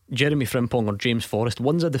 Jeremy Frimpong or James Forrest.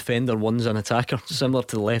 One's a defender, one's an attacker, similar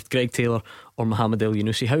to the left, Greg Taylor or Mohamed El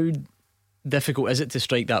Yunusi. How difficult is it to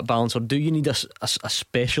strike that balance, or do you need a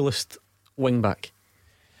specialist wing back?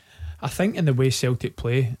 I think in the way Celtic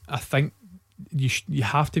play, I think you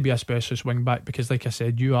have to be a specialist wing back, because, like I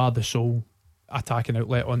said, you are the sole attacking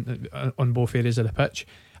outlet on both areas of the pitch.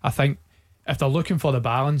 I think if they're looking for the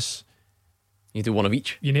balance, you do one of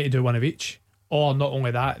each. You need to do one of each. Or not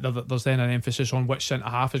only that, there's then an emphasis on which centre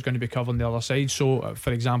half is going to be covering the other side. So,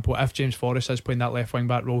 for example, if James Forrest is playing that left wing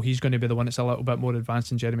back role, he's going to be the one that's a little bit more advanced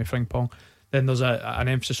than Jeremy Frimpong. Then there's an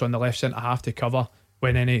emphasis on the left centre half to cover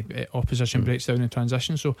when any opposition breaks down in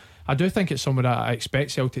transition. So I do think it's somewhere that I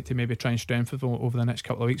expect Celtic to maybe try and strengthen over the next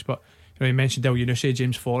couple of weeks. But you mentioned El Yunusi,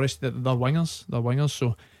 James Forrest, they're wingers.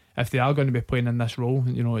 So if they are going to be playing in this role,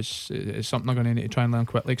 it's something they're going to need to try and learn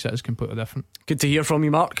quickly, because it is completely different. Good to hear from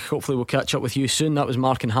you, Mark. Hopefully we'll catch up with you soon. That was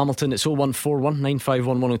Mark in Hamilton. It's 0141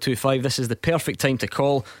 951 1025. This is the perfect time to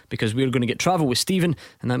call, because we're going to get travel with Stephen,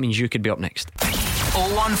 and that means you could be up next.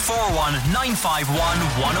 0141 951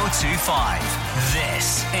 1025.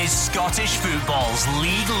 This is Scottish football's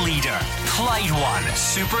league leader, Clyde One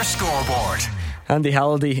Super Scoreboard. Andy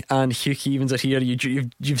Halliday and Hugh Keevins are here.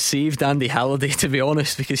 You've saved Andy Halliday, to be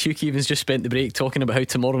honest, because Hugh Keevins just spent the break talking about how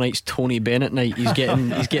tomorrow night's Tony Bennett night. He's getting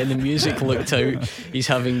the music looked out. He's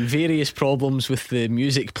having various problems with the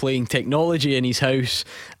music playing technology in his house,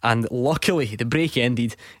 and luckily the break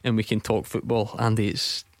ended and we can talk football. Andy,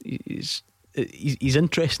 he's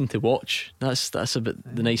interesting to watch. That's a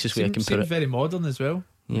bit the nicest way I can put it. Very modern as well.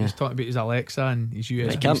 Yeah. He's talking about his Alexa and his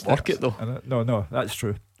USB. I can't work it though. No, that's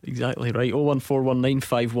true. Exactly right.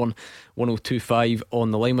 01419511025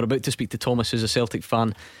 on the line. We're about to speak to Thomas, who's a Celtic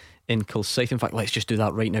fan in Kilsyth. In fact, let's just do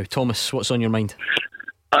that right now. Thomas, what's on your mind?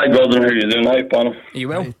 Hi Gordon, how you doing? Hi panel. Are you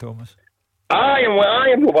well? Hi Thomas. I am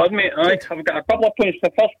well, mate. I've got a couple of points.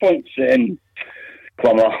 The first point's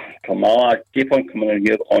Klimala. I keep on coming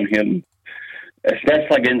on here,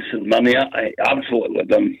 especially against St Mirren. I absolutely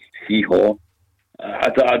done hee-haw. I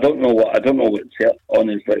don't know what's on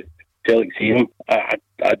his like Celtic season.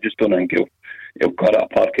 I just don't think he'll cut it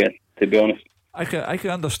apart, Ken, to be honest. I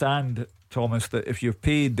can understand, Thomas, that if you've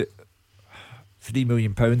paid £3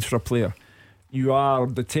 million for a player, you are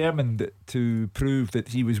determined to prove that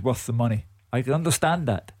he was worth the money. I can understand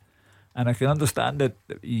that, and I can understand that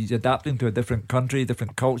he's adapting to a different country,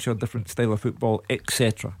 different culture, different style of football,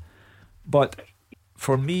 etc. But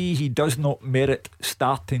for me, he does not merit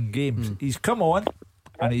starting games. He's come on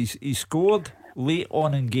and he's scored late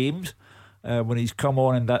on in games when he's come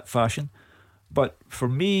on in that fashion. But for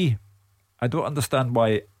me, I don't understand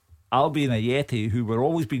why Albian Ajeti, who we're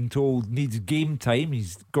always being told needs game time,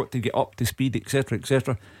 he's got to get up to speed, etc.,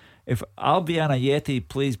 etc. If Albian Ajeti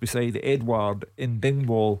plays beside Edouard in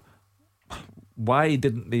Dingwall, why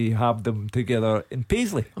didn't they have them together in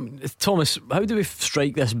Paisley? Thomas, how do we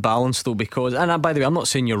strike this balance though? Because, and by the way, I'm not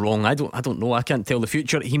saying you're wrong. I don't know. I can't tell the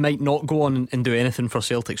future. He might not go on and do anything for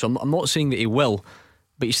Celtic, so I'm not saying that he will.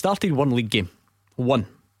 But he started one league game,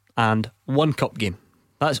 and one cup game.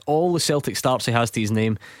 That's all the Celtic starts he has to his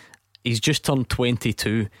name. He's just turned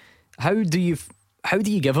 22. How do you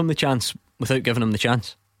give him the chance without giving him the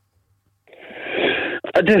chance?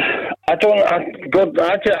 I just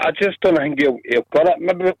don't think he'll cut it.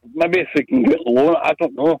 Maybe if he can get loan, I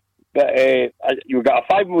don't know. But you've got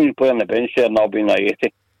a $5 million player on the bench there, and I'll be like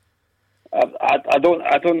 80. I don't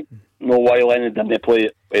know why Lennon didn't play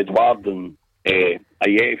Edouard and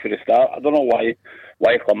Ajeti for the start. I don't know why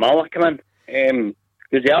Klimala come in.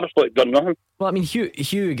 Because he absolutely done nothing. Well, I mean,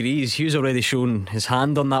 Hugh agrees. Hugh's already shown his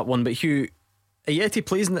hand on that one, but Hugh, Ajeti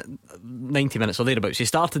plays 90 minutes or thereabouts. He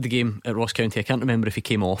started the game at Ross County. I can't remember if he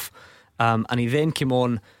came off, and he then came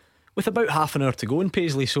on with about half an hour to go in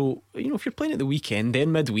Paisley. So, if you're playing at the weekend,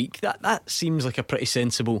 then midweek, that seems like a pretty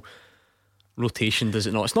sensible rotation, does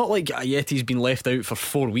it not? It's not like Ajeti's been left out for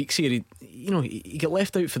 4 weeks here. He got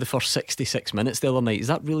left out for the first 66 minutes the other night. Is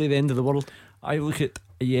that really the end of the world? I look at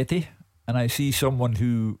Ajeti and I see someone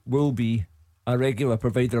who will be a regular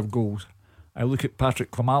provider of goals. I look at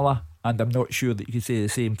Patrick Klimala and I'm not sure that you can say the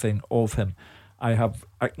same thing of him. I have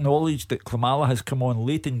acknowledged that Klimala has come on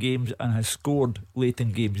late in games and has scored late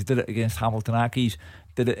in games. Did it against Hamilton Accies,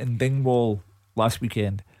 did it in Dingwall last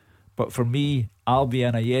weekend. But for me,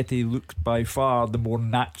 Albian Ajeti looks by far the more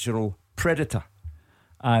natural predator.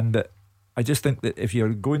 And I just think that if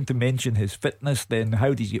you're going to mention his fitness, then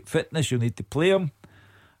how do you get fitness? You'll need to play him.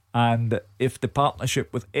 And if the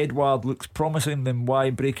partnership with Edouard looks promising, then why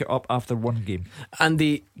break it up after one game?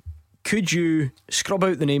 Andy, could you scrub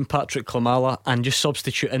out the name Patrick Klimala and just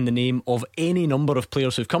substitute in the name of any number of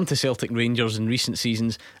players who've come to Celtic Rangers in recent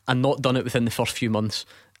seasons and not done it within the first few months?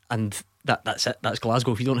 And that's it. That's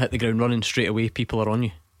Glasgow. If you don't hit the ground running straight away, people are on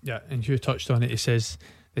you. Yeah, and Hugh touched on it. He says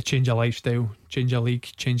the change of lifestyle, change of league,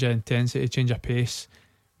 change of intensity, change of pace.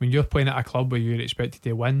 When you're playing at a club where you're expected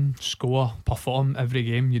to win, score, perform every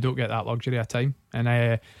game, you don't get that luxury of time. And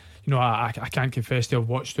I can't confess to have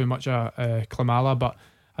watched too much of Klimala, but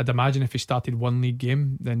I'd imagine if he started one league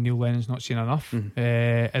game, then Neil Lennon's not seen enough.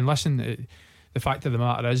 And listen, the fact of the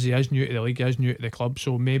matter is, he is new to the league, he is new to the club,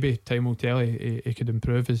 so maybe time will tell he could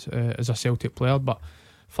improve as a Celtic player. But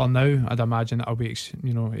for now, I'd imagine that I'll be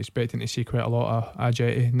expecting to see quite a lot of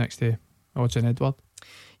Ajeti next to Odsonne Edouard.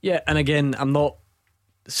 Yeah, and again, I'm not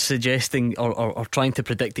suggesting or trying to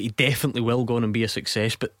predict that he definitely will go on and be a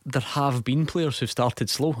success, but there have been players who've started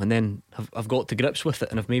slow and then have got to grips with it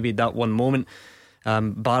and have maybe that one moment.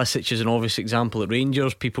 Barisic is an obvious example at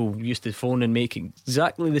Rangers. People used to phone and make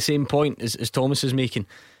exactly the same point as Thomas is making,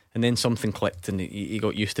 and then something clicked and he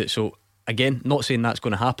got used to it. So again, not saying that's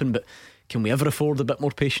going to happen, but can we ever afford a bit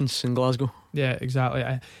more patience in Glasgow? Yeah, exactly.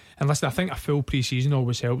 And listen, I think a full pre-season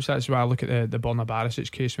always helps. That's why I look at the Borna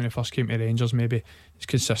Barisic case when he first came to Rangers. Maybe his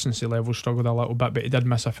consistency level struggled a little bit, but he did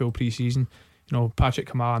miss a full pre-season. You know, Patrick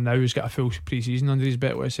Kamara now has got a full pre-season under his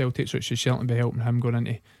belt with Celtic, so it should certainly be helping him going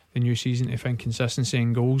into the new season to find consistency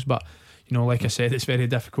in goals. But you know, like I said, it's very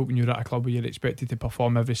difficult when you're at a club where you're expected to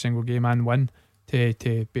perform every single game and win to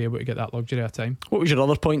be able to get that luxury of time. What was your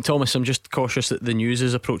other point, Thomas? I'm just cautious that the news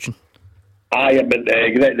is approaching. Aye, but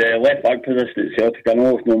the left back position at Celtic, I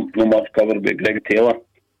know it's no much covered by Greg Taylor.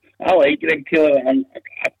 I like Greg Taylor, and I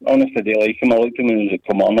honestly do like him. I liked him when he was at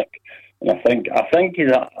Kilmarnock, and I think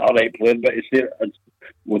he's a right player, but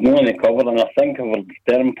with no any cover, and I think if we're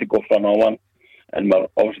determined to go for another one, and we're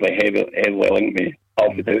obviously heavily linked with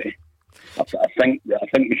Alfie Doughty, I think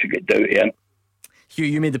we should get Doughty in. Hugh,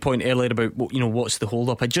 you made the point earlier about what's the hold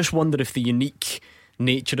up. I just wonder if the unique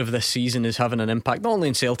nature of this season is having an impact not only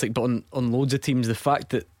in Celtic but on loads of teams. The fact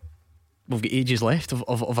that we've got ages left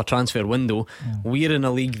of a transfer window. We're in a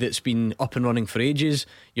league that's been up and running for ages.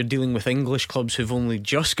 You're dealing with English clubs who've only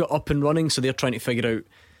just got up and running, so they're trying to figure out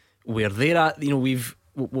where they're at. We've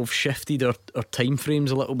shifted our time frames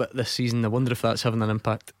a little bit this season. I wonder if that's having an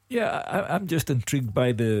impact. Yeah, I'm just intrigued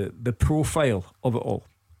by the profile of it all.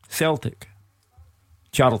 Celtic,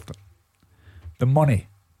 Charlton, the money.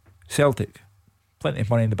 Celtic, plenty of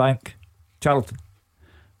money in the bank. Charlton,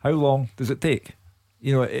 how long does it take?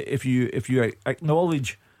 If you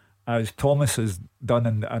acknowledge, as Thomas has done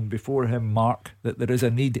and before him Mark, that there is a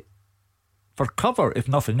need for cover, if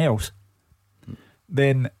nothing else,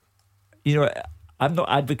 then I'm not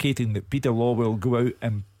advocating that Peter Law will go out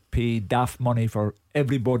and pay daft money for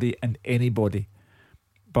everybody and anybody,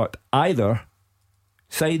 but either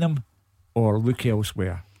sign them or look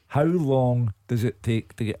elsewhere. How long does it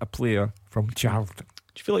take to get a player from Charlton?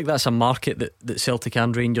 Do you feel like that's a market that Celtic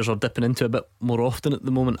and Rangers are dipping into a bit more often at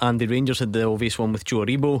the moment? Andy, Rangers had the obvious one with Joe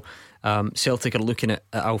Aribo. Celtic are looking at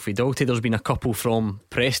Alfie Doughty. There's been a couple from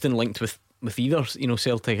Preston linked with either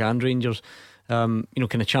Celtic and Rangers. Kind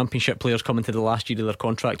of championship players coming to the last year of their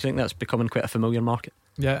contract. Do you think that's becoming quite a familiar market?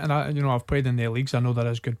 Yeah, and I've played in their leagues. I know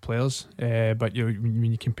there is good players, but when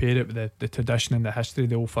you compare it with the tradition and the history of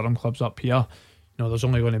the old firm clubs up here, there's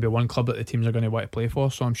only going to be one club that the teams are going to want to play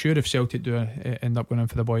for. So I'm sure if Celtic do end up going in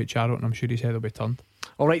for the boy at Charlton, I'm sure his head will be turned.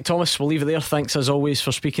 Alright, Thomas, we'll leave it there. Thanks as always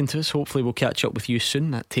for speaking to us. Hopefully we'll catch up with you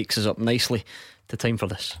soon. That takes us up nicely to time for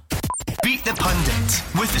this. Beat the Pundit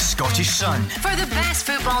with the Scottish Sun. For the best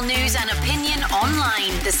football news and opinion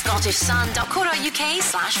online,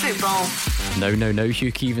 thescottishsun.co.uk/football. Now,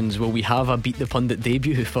 Hugh Keevins, will we have a Beat the Pundit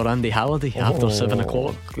debut for Andy Halliday after 7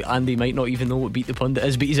 o'clock? Andy might not even know what Beat the Pundit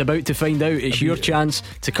is, but he's about to find out. It's your chance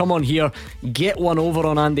to come on here, get one over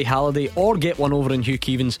on Andy Halliday or get one over on Hugh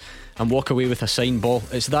Keevins and walk away with a signed ball.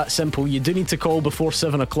 It's that simple. You do need to call before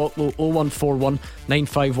 7 o'clock though. 0141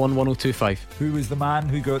 951 1025. Who was the man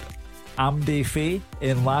who got Amde Faye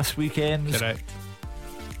in last weekend's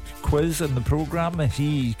quiz in the programme?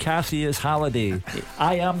 Cassius Halliday.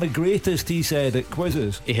 I am the greatest, he said at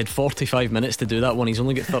quizzes. He had 45 minutes to do that one. He's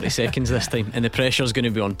only got 30 seconds this time, and the pressure's going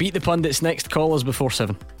to be on. Beat the Pundits next. Call us before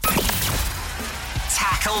 7.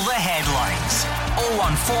 Tackle the headlines.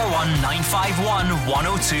 0141 951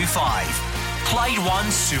 1025. Clyde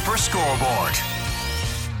One Super Scoreboard.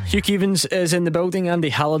 Hugh Keevins is in the building. Andy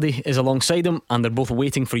Halliday is alongside him, and they're both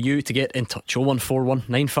waiting for you to get in touch. 0141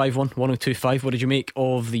 951 1025. What did you make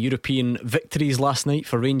of the European victories last night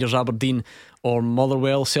for Rangers, Aberdeen or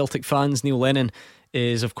Motherwell? Celtic fans, Neil Lennon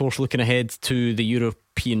is of course looking ahead to the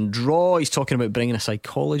European draw. He's talking about bringing a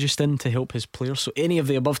psychologist in to help his players. So any of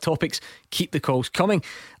the above topics, keep the calls coming.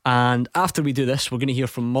 And after we do this, we're going to hear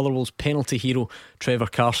from Motherwell's penalty hero Trevor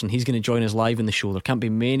Carson. He's going to join us live in the show. There can't be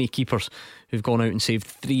many keepers who've gone out and saved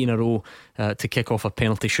 3 in a row to kick off a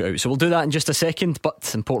penalty shootout. So we'll do that in just a second,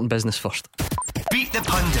 but important business first. Beat the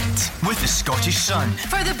Pundit with the Scottish Sun.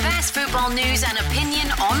 For the best football news and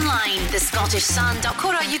opinion online,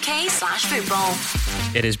 thescottishsun.co.uk/football.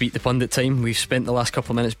 It is Beat the Pundit time. We've spent the last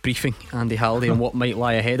couple of minutes briefing Andy Halliday on what might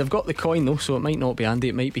lie ahead. I've got the coin though, so it might not be Andy,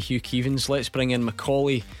 it might be Hugh Keevins. Let's bring in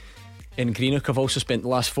Macaulay in Greenock. I've also spent the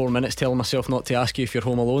last 4 minutes telling myself not to ask you if you're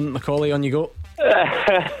home alone. Macaulay, on you go.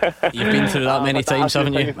 You've been through that many times,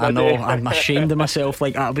 haven't you? I know, I'm ashamed of myself.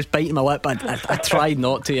 Like, I was biting my lip. I tried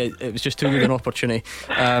not to. It was just too good an opportunity.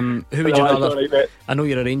 Who would you rather? Right, I know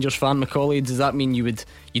you're a Rangers fan, Macaulay. Does that mean you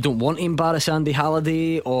don't want to embarrass Andy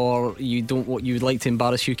Halliday, or you would like to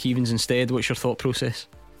embarrass Hugh Keevins instead? What's your thought process?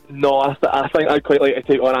 No, I think I'd quite like to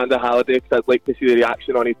take on Andy Halliday because I'd like to see the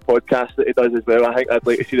reaction on his podcast that he does as well. I think I'd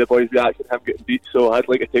like to see the boys' reaction to him getting beat, so I'd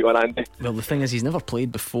like to take on Andy. Well, the thing is, he's never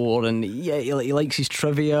played before, and yeah, he likes his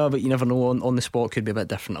trivia, but you never know, on the spot could be a bit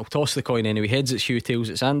different. I'll toss the coin anyway. Heads, it's Hugh. Tails,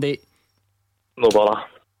 it's Andy. No bother.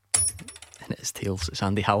 And it's tails, it's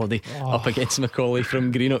Andy Halliday up against Macaulay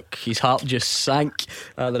from Greenock. His heart just sank.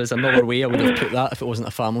 There is another way I would have put that if it wasn't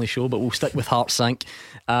a family show, but we'll stick with heart sank.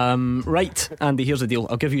 Right, Andy, here's the deal.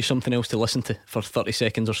 I'll give you something else to listen to for 30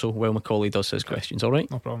 seconds or so while Macaulay does his questions, alright?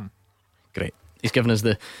 No problem. Great. He's given us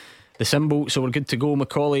the symbol, so we're good to go.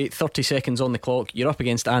 Macaulay, 30 seconds on the clock. You're up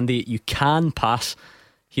against Andy. You can pass.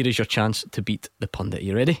 Here is your chance to beat the pundit. Are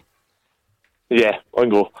you ready? Yeah, on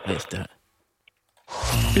go. Let's do it.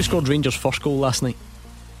 Who scored Rangers' first goal last night?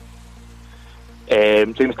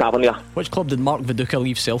 James Tavernier. Which club did Mark Viduka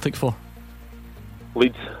leave Celtic for?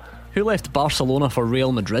 Leeds. Who left Barcelona for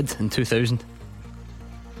Real Madrid in 2000?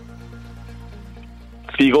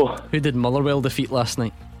 Figo. Who did Motherwell defeat last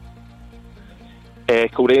night?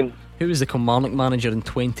 Coleraine. Who was the Kilmarnock manager in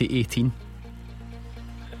 2018?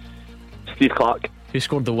 Steve Clark. Who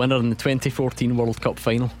scored the winner in the 2014 World Cup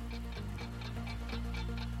final?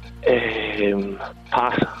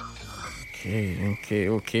 Pass.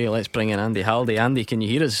 Okay. Let's bring in Andy Halliday. Andy, can you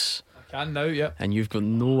hear us? I can now, yeah. And you've got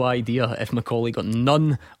no idea if Macaulay got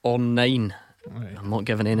none or 9. Right. I'm not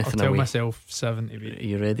giving anything I'll tell away. myself 7 to beat. Are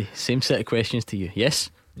you ready? Same set of questions to you.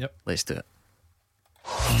 Yes? Yep. Let's do it.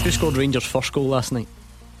 Who scored Rangers' first goal last night?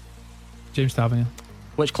 James Tavernier.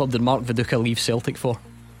 Which club did Mark Viduka leave Celtic for?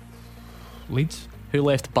 Leeds. Who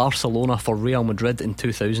left Barcelona for Real Madrid in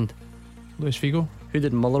 2000? Luis Figo. Who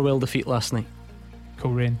did Motherwell defeat last night?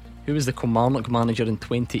 Coleraine. Who was the Kilmarnock manager in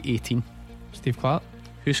 2018? Steve Clark.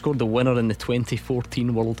 Who scored the winner in the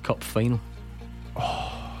 2014 World Cup final?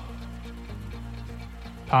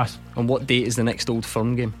 Pass. On what date is the next Old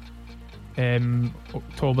Firm game?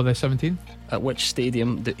 October the 17th. At which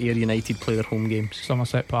stadium do Ayr United play their home games?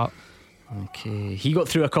 Somerset Park. Okay, he got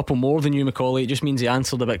through a couple more than you, Macaulay. It just means he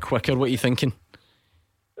answered a bit quicker. What are you thinking?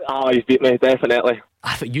 He's beat me, definitely.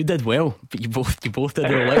 I thought you did well, but you both did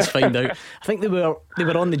well. Let's find out. I think they were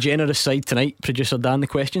on the generous side tonight, producer Dan, the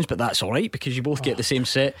questions, but that's alright because you both get the same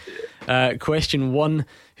set. Question 1: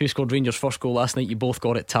 who scored Rangers' first goal last night? You both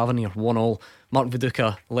got it. Tavernier, 1-1. Mark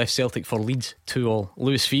Viduka left Celtic for Leeds, 2-2.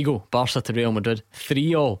 Luis Figo, Barca to Real Madrid,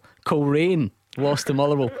 3-3. Coleraine lost to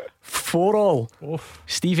Motherwell, 4-4.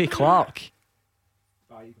 Stevie Clark,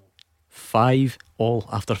 5-5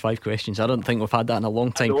 after 5 questions. I don't think we've had that in a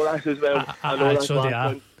long time. I know that as well. I know that's so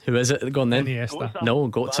one. Who is it? Go on then. Iniesta. No,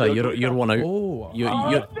 Gotza, you're one out.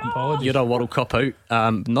 You're a World Cup out.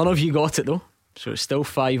 None of you got it though, so it's still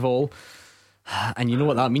 5-5. And you know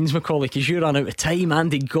what that means, Macaulay, because you ran out of time.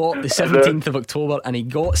 Andy got the 17th of October and he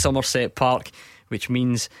got Somerset Park, which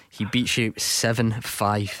means he beats you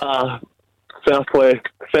 7-5. Fair play.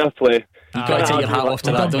 You got to take your hat off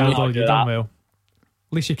to that, don't you? You've done well.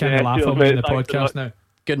 At least you can't laugh at me in the podcast now.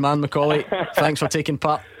 Good man, Macaulay. Thanks for taking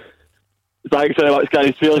part. Thanks very much,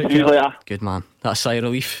 guys. See you later. Good man. That's a sigh of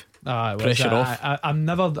relief. Pressure off. I'm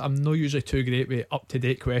not usually too great with up to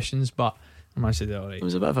date questions, but I managed to do alright. It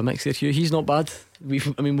was a bit of a mix there, Hugh. He's not bad.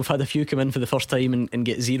 We've had a few come in for the first time and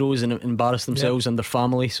get zeros and embarrass themselves and their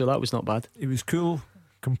family, so that was not bad. He was cool,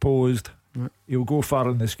 composed. He'll go far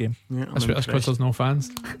in this game. That's because there's no fans.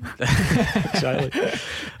 Exactly.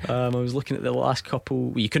 I was looking at the last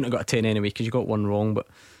couple. Well, you couldn't have got a 10 anyway because you got one wrong, but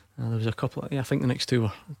there was a couple. I think the next two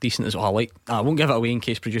were decent as well. I won't give it away in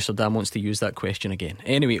case producer Dan wants to use that question again.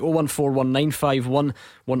 Anyway,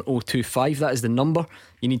 01419511025. That is the number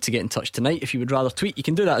you need to get in touch tonight. If you would rather tweet, you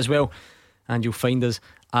can do that as well, and you'll find us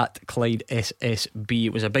at Clyde SSB.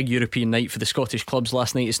 It was a big European night for the Scottish clubs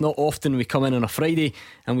last night. It's not often we come in on a Friday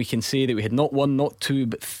and we can say that we had not one, not two,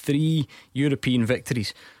 but 3 European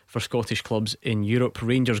victories for Scottish clubs in Europe.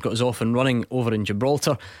 Rangers got us off and running over in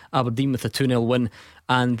Gibraltar, Aberdeen with a 2-0 win,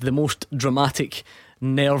 and the most dramatic,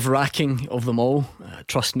 nerve-wracking of them all,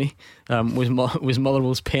 trust me, was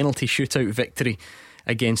Motherwell's penalty shootout victory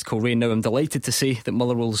against Coleraine. Now I'm delighted to say that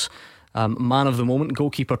Motherwell's man of the moment,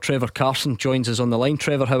 goalkeeper Trevor Carson, joins us on the line.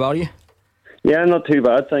 Trevor, how are you? Yeah, not too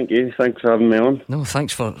bad, thank you. Thanks for having me on. No,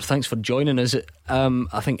 thanks for joining us.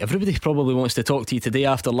 I think everybody probably wants to talk to you today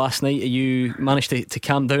after last night. You managed to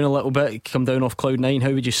calm down a little bit, come down off cloud 9.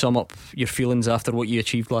 How would you sum up your feelings after what you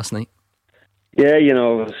achieved last night? Yeah, it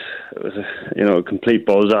was a complete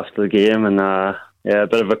buzz after the game, and a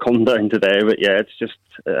bit of a come down today. But yeah, it's just,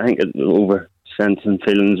 I think it's over sense and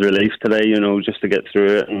feelings relief today. Just to get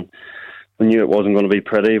through it, and we knew it wasn't going to be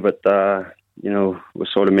pretty, but we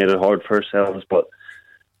sort of made it hard for ourselves. But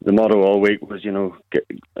the motto all week was, get,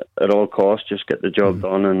 at all costs, just get the job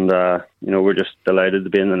done, and we're just delighted to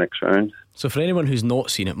be in the next round. So for anyone who's not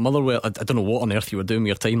seen it, Motherwell, I don't know what on earth you were doing with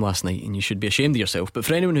your time last night, and you should be ashamed of yourself, but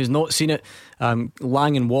for anyone who's not seen it,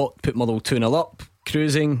 Lang and Watt put Motherwell 2-0 up,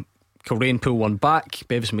 cruising. Kilrain pull one back,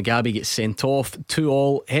 Bevis McGabby gets sent off,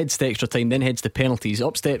 2-2, heads to extra time, then heads to penalties.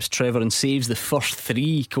 Up steps Trevor and saves the first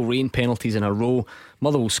 3 Kilrain penalties in a row.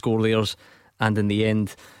 Motherwell score theirs, and in the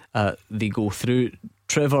end they go through.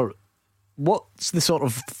 Trevor, what's the sort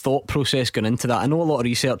of thought process going into that? I know a lot of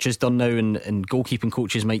research is done now, and goalkeeping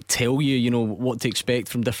coaches might tell you, what to expect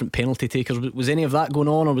from different penalty takers. Was any of that going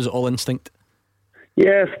on, or was it all instinct?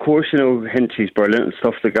 Yeah, of course, Hinchy's brilliant and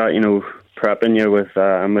stuff like that, prepping you with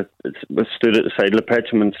stood at the side of the pitch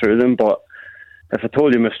and went through them. But if I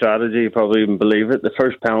told you my strategy, you probably wouldn't believe it. The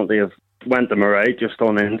first penalty went to my right just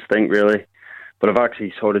on instinct, really, but I've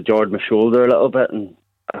actually sort of jarred my shoulder a little bit, and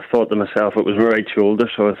I thought to myself it was my right shoulder,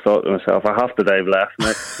 so I thought to myself I have to dive left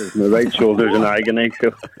next because my right shoulder's in agony.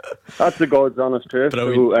 So that's the God's honest truth.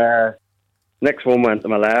 Brilliant. So next one went to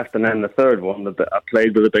my left, and then the third one I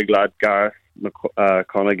played with a big lad, Gareth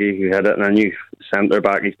Conaghy, who hit it, and I knew centre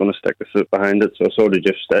back, he's going to stick the foot behind it, so I sort of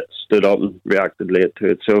just stood up and reacted late to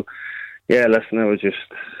it. So yeah, listen, I was just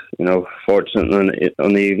fortunate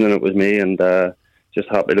on the evening it was me, and just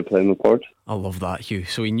happy to play my part. I love that, Hugh.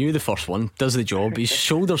 So he knew the first one, does the job, his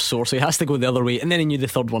shoulder's sore, so he has to go the other way, and then he knew the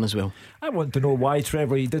third one as well. I want to know why,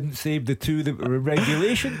 Trevor, he didn't save the 2 that were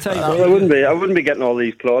regulation time. Well, I wouldn't be getting all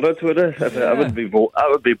these plaudits with it. I would be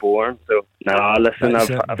boring. So listen, I've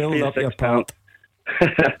faced 6 penalties.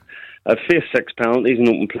 I've faced 6 penalties in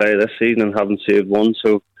open play this season and haven't saved one.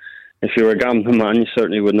 So if you were a gambling man, you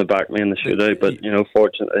certainly wouldn't have backed me in the shootout. But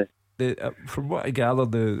fortunately, from what I gather,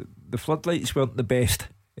 the floodlights weren't the best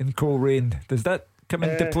in Kilrain. Does that come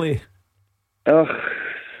into play? The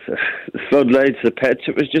floodlights, the pitch,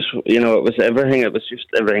 it was just, it was everything. It was just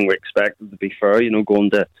everything we expected, to be fair. Going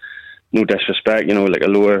to, no disrespect, like a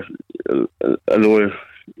lower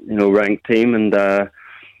ranked team, and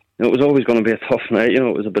it was always going to be a tough night. It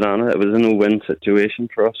was a banana. It was a no-win situation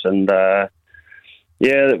for us, and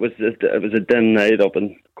it was a dim night up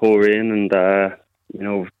in Kilrain, and to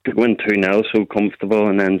win 2-0 so comfortable,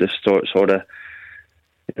 and then just sort of,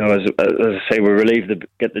 as I say, we're relieved to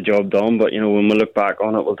get the job done, but when we look back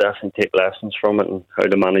on it, we'll definitely take lessons from it and how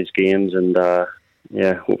to manage games, and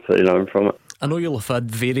hopefully learn from it. I know you'll have had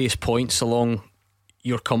various points along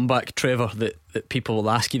your comeback, Trevor, that people will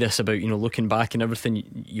ask you this about, looking back and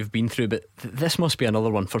everything you've been through, but this must be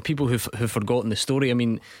another one for people who've forgotten the story. I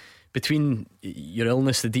mean, between your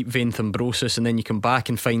illness, the deep vein thrombosis, and then you come back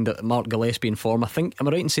and find that Mark Gillespie in form, am I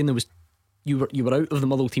right in saying you were out of the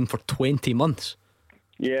Motherwell team for 20 months?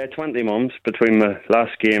 Yeah, 20 months between my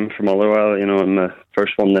last game for Motherwell, and my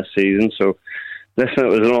first one this season. So listen,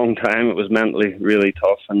 it was a long time. It was mentally really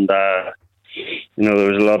tough, and there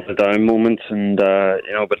was a lot of down moments, and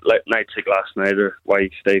but nights like last night are why you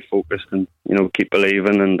stay focused and keep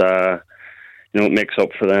believing, and it makes up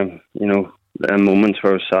for them them moments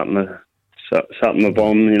where I was sat in my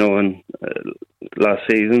bum and last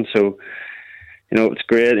season. So it's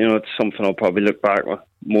great. It's something I'll probably look back with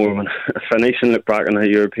more when I finish, and look back on a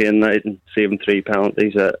European night and saving 3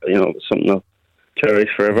 penalties. It's something I'll cherish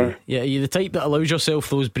forever. Yeah, are you the type that allows yourself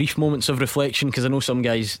those brief moments of reflection? Because I know some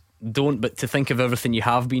guys don't, but to think of everything you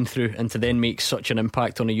have been through and to then make such an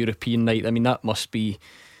impact on a European night, I mean, that must be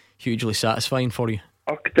hugely satisfying for you.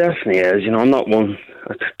 Oh, it definitely is. I'm not one,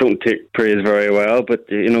 I don't take praise very well, but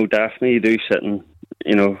definitely you do sit and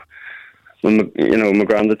when my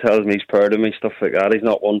granddad tells me he's proud of me, stuff like that. He's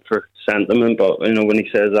not one for sentiment, but when he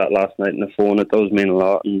says that last night on the phone, it does mean a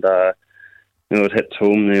lot, and it hits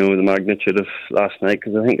home, the magnitude of last night,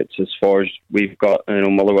 because I think it's as far as we've got,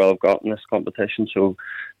 Motherwell have got in this competition. So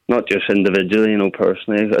not just individually,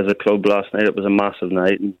 personally, as a club last night, it was a massive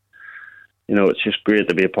night, and it's just great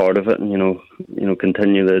to be a part of it, and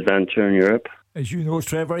continue the adventure in Europe. As you know,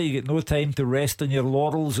 Trevor, you get no time to rest on your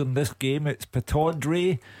laurels in this game. It's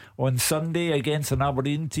Pittodrie on Sunday against an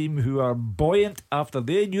Aberdeen team who are buoyant after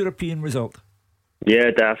their European result.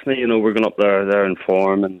 Yeah, definitely. We're going up there, they're in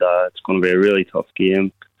form, and it's going to be a really tough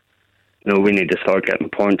game. We need to start getting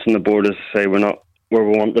points on the board. As I say, we're not where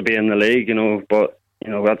we want to be in the league, but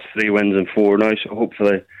that's 3 wins in 4 now, so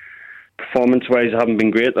hopefully performance-wise, I haven't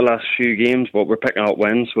been great the last few games, but we're picking up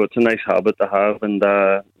wins, so it's a nice habit to have, and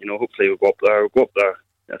hopefully we'll go up there.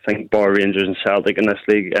 I think bar Rangers and Celtic in this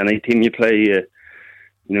league, any team you play,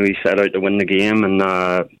 you set out to win the game, and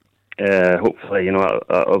hopefully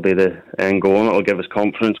that'll be the end goal, and it'll give us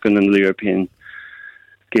confidence going into the European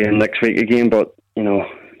game next week again. But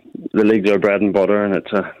the league's our bread and butter, and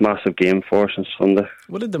it's a massive game for us on Sunday.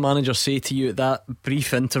 What did the manager say to you at that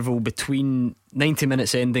brief interval between 90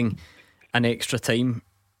 minutes ending and extra time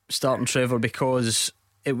starting, Trevor? Because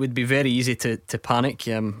it would be very easy to panic.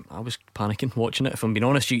 I was panicking watching it, if I'm being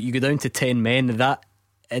honest. You go down to 10 men, that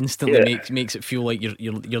instantly makes it feel like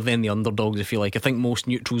you're then the underdogs, if you like. I think most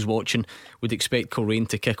neutrals watching would expect Coleraine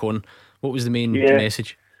to kick on. What was the main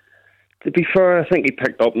message? To be fair, I think he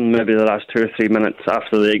picked up in maybe the last 2 or 3 minutes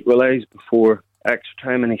after they equalised before extra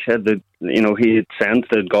time, and he said that, you know, he had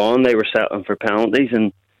sensed they'd gone, they were settling for penalties,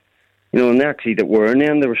 and, you know, and they actually were in the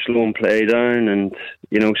end, they were slowing play down, and,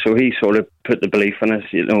 you know, so he sort of put the belief in us,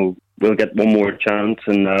 you know, we'll get one more chance,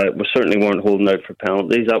 and we certainly weren't holding out for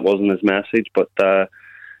penalties. That wasn't his message, but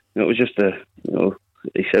you know, it was just you know,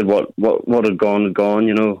 he said what had gone,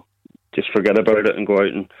 you know, just forget about it and go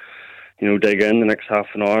out and, you know, dig in the next half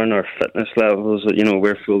an hour, and our fitness levels, you know,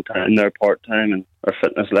 we're full time, they're part time, and our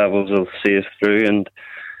fitness levels will see us through. And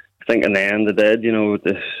I think in the end they did, you know,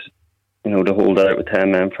 this, you know, to hold out with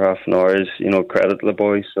 10 men for half an hour is, you know, credit to the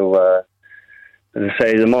boys. So as I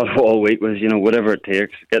say, the motto all week was, you know, whatever it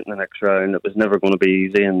takes, get in the next round. It was never going to be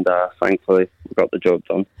easy, and thankfully we got the job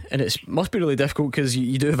done. And it must be really difficult because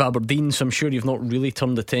you do have Aberdeen, so I'm sure you've not really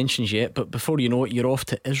turned attentions yet, but before you know it, you're off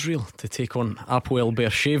to Israel to take on Apoel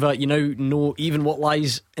Beersheva. You now know even what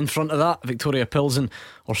lies in front of that, Victoria Pilsen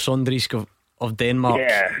or Sondrisk of Denmark.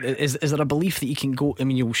 Is there a belief that you can go? I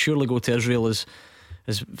mean, you'll surely go to Israel as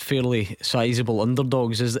fairly sizable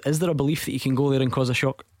underdogs. Is there a belief that you can go there and cause a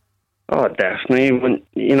shock? Oh, definitely. When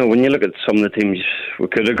you look at some of the teams we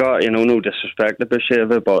could have got, you know, no disrespect to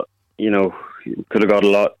Beersheva, but, you know, could have got a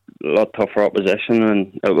lot tougher opposition,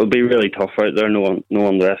 and it will be really tough out there. No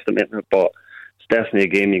underestimating it, but it's definitely a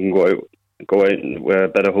game you can go out with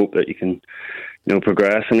a bit of hope that you can, you know,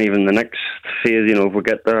 progress. And even the next phase, you know, if we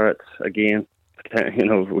get there, it's again, you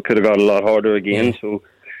know, we could have got a lot harder again. So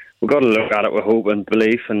we've got to look at it with hope and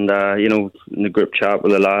belief. And you know, in the group chat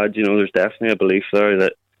with the lads, you know, there's definitely a belief there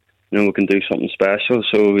that, you know, we can do something special.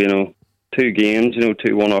 So, you know, 2 games, you know,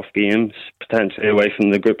 2 one-off games, potentially away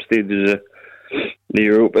from the group stages of the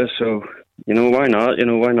Europa. So, you know, why not? You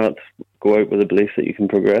know, why not go out with a belief that you can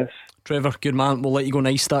progress? Trevor, good man. We'll let you go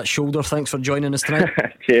nice that shoulder. Thanks for joining us tonight.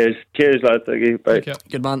 Cheers, lads. Thank you. Bye.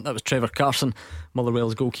 Good man. That was Trevor Carson,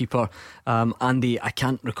 Motherwell's goalkeeper. Andy, I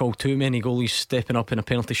can't recall too many goalies stepping up in a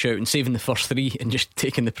penalty shout and saving the first 3 and just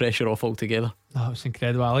taking the pressure off altogether. That was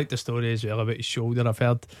incredible. I like the story as well about his shoulder. I've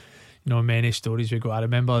heard, you know, many stories we got. I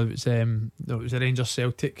remember it was a Rangers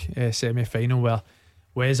Celtic semi-final where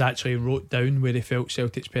Wes actually wrote down where he felt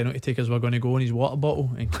Celtic's penalty takers were going to go in his water bottle,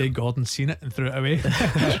 and Craig Gordon seen it and threw it away.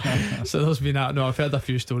 So there's been that. No, I've heard a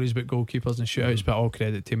few stories about goalkeepers and shootouts, but all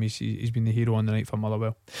credit to him, he's been the hero on the night for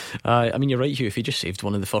Motherwell. I mean, you're right, Hugh. If he just saved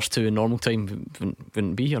one of the first 2 in normal time,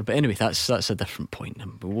 wouldn't be here. But anyway, that's a different point.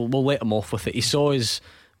 We'll let him off with it. He saw his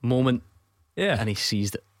moment, and he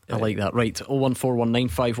seized it. I like that. Right,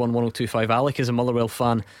 01419511025. Alec is a Motherwell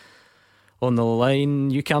fan on the line.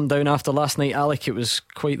 You calmed down after last night, Alec. It was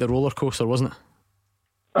quite the roller coaster, wasn't it?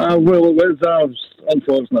 Well, it was. I was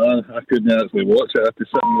unfortunate. I couldn't actually watch it. I had to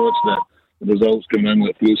sit and watch the results coming in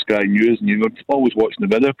with Blue Sky News, and you're always watching the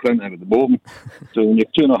video print out at the bottom. So when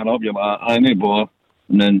you're 2-0 up, you're like, I need ball,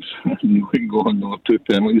 and then you can go on with 2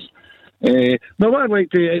 penalties. No, what I'd like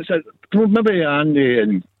to maybe Andy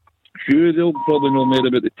and Hugh, they'll probably know more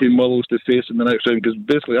about the team Motherwell's to face in the next round, because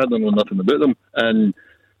basically I don't know nothing about them. And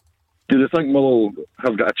do they think Motherwell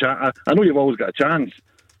have got a chance? I know you've always got a chance,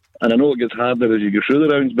 and I know it gets harder as you go through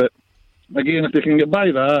the rounds, but again, if they can get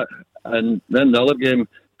by that, and then the other game,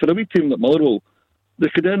 for a wee team like Motherwell, they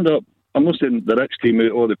could end up, I'm not saying the rich team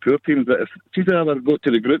out or the poor teams, but if they ever go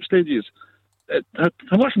to the group stages,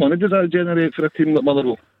 how much money does that generate for a team like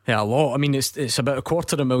Motherwell? Yeah, a lot. I mean, it's about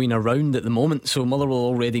 $250,000 a round at the moment, so Motherwell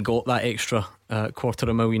already got that extra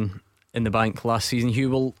 $250,000 in the bank last season. Hugh,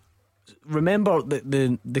 will remember that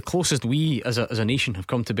the closest we as a nation have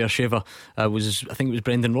come to Beersheva was, I think it was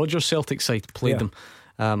Brendan Rodgers' Celtic side played them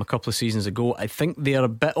a couple of seasons ago. I think they're a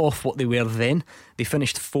bit off what they were then. They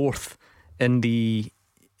finished 4th in the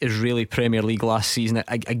Israeli Premier League last season,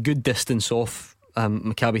 a good distance off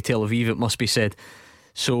Maccabi Tel Aviv, it must be said.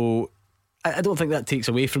 So I don't think that takes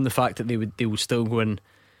away from the fact that they would still go in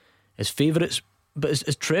as favourites. But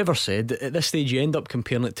as Trevor said, at this stage you end up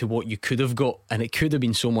comparing it to what you could have got, and it could have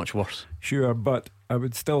been so much worse. Sure, but I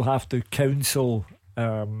would still have to counsel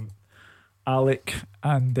Alec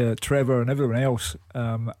and Trevor and everyone else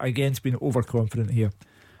against being overconfident here.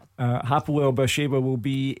 Hapoel Beersheva will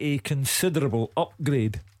be a considerable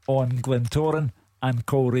upgrade on Glentoran and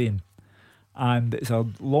Coleraine, and it's a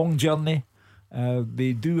long journey.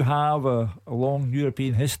 They do have a long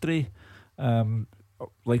European history,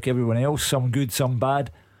 like everyone else, some good, some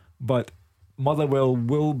bad, but Motherwell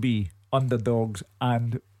will be underdogs,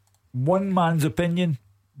 and one man's opinion,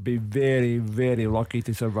 be very, very lucky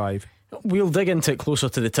to survive. We'll dig into it closer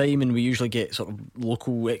to the time, and we usually get sort of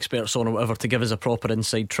local experts on or whatever to give us a proper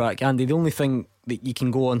inside track. Andy, the only thing that you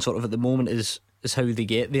can go on sort of at the moment is how they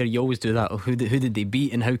get there. You always do that. Who did they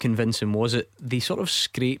beat and how convincing was it? They sort of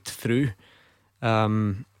scraped through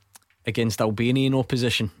against Albanian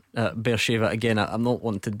opposition at Beersheva. Again, I'm not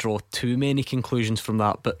wanting to draw too many conclusions from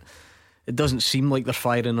that, but it doesn't seem like they're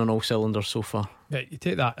firing on all cylinders so far. Yeah, you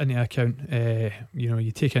take that into account.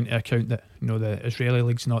 You take into account that the Israeli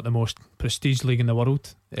league's not the most prestige league in the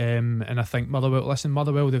world, and I think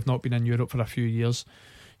Motherwell, they've not been in Europe for a few years.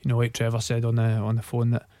 Like Trevor said on the phone,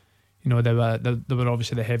 that they were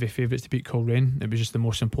obviously the heavy favourites to beat Coleraine. It was just the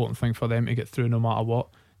most important thing for them to get through no matter what.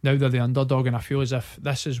 Now they're the underdog, and I feel as if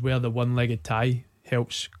this is where the one-legged tie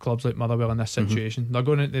helps clubs like Motherwell in this situation. They're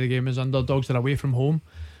going into the game as underdogs, they're away from home,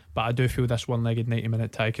 but I do feel this one-legged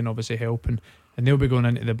 90-minute tie can obviously help, and they'll be going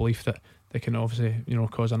into the belief that they can obviously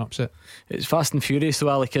cause an upset. It's fast and furious though,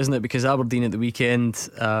 Alec, isn't it? Because Aberdeen at the weekend,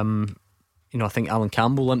 I think Alan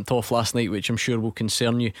Campbell limped off last night, which I'm sure will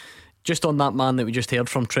concern you. Just on that man that we just heard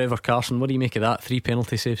from, Trevor Carson, what do you make of that? 3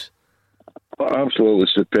 penalty saves. Absolutely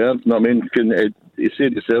superb. I mean, you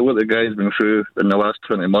said yourself what the guy's been through in the last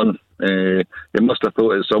 20 months. He must have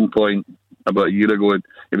thought at some point about a year ago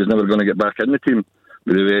he was never going to get back in the team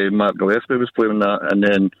with the way Mark Gillespie was playing that, and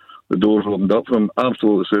then the doors opened up for him.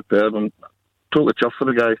 Absolutely superb. I'm totally chuffed for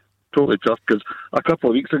the guy. Totally chuffed, because a couple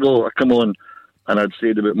of weeks ago I come on and I'd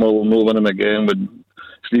said about Mull no winning again with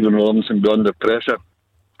Stephen Robinson be under pressure.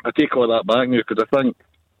 I take all that back now, because I think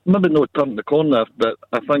maybe not turned the corner, but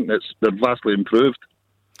I think they're vastly improved.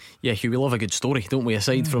 Yeah, Hugh, we love a good story, don't we?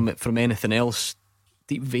 Aside from anything else,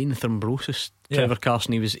 deep vein thrombosis. Yeah. Trevor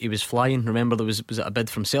Carson, he was flying. Remember, there was it a bid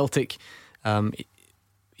from Celtic.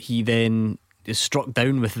 He then is struck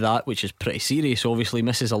down with that, which is pretty serious. Obviously,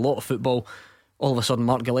 misses a lot of football. All of a sudden,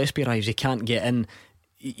 Mark Gillespie arrives. He can't get in.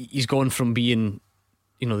 He's gone from being,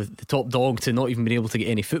 the top dog to not even being able to get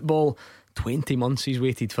any football. 20 months he's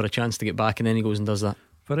waited for a chance to get back, and then he goes and does that.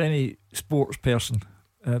 For any sports person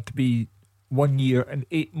to be 1 year and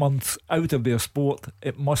 8 months out of their sport,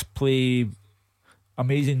 it must play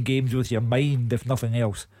amazing games with your mind, if nothing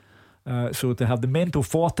else. So to have the mental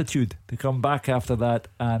fortitude to come back after that,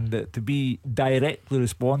 and to be directly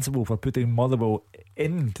responsible for putting Motherwell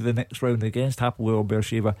into the next round against Hapoel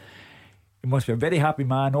Beersheva, he must be a very happy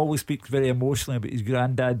man. Always speaks very emotionally about his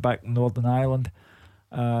granddad back in Northern Ireland,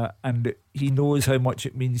 and he knows how much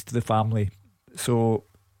it means to the family. So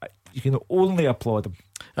you can only applaud him.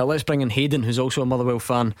 Let's bring in Hayden, who's also a Motherwell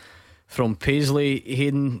fan from Paisley.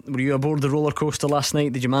 Hayden, were you aboard the roller coaster last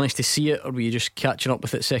night? Did you manage to see it, or were you just catching up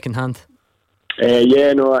with it second hand?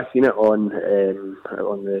 Yeah, no, I seen it on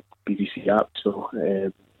the BBC app. So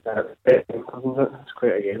it's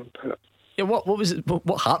quite a game. Yeah, what was it?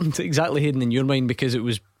 What happened exactly, Hayden, in your mind? Because it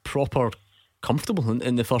was proper comfortable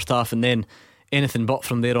in the first half, and then anything but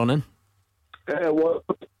from there on in.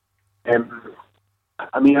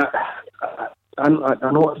 I mean, I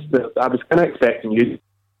noticed that I was kind of expecting you.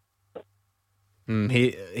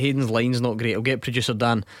 Hayden's line's not great. I'll get producer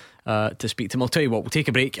Dan to speak to him. I'll tell you what, we'll take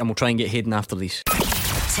a break and we'll try and get Hayden after these.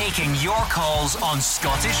 Taking your calls on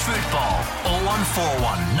Scottish football.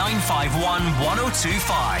 0141 951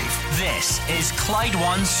 1025. This is Clyde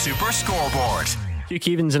One Super Scoreboard. Hugh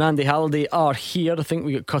Keevins and Andy Halliday are here. I think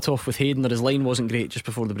we got cut off with Hayden, that his line wasn't great just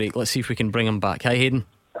before the break. Let's see if we can bring him back. Hi, Hayden.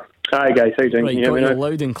 Hi guys, how you doing? Right, got you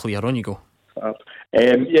loud and clear. On you go.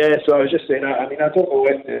 Yeah, so I was just saying, I mean, I don't know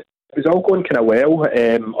when it was all going kind of well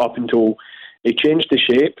up until they changed the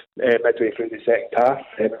shape midway through the second half.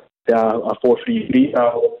 A 4-3-3,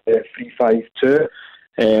 3-5-2,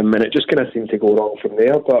 and it just kind of seemed to go wrong from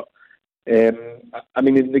there. But I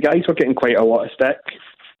mean, the guys were getting quite a lot of stick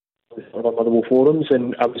on the Motherwell forums,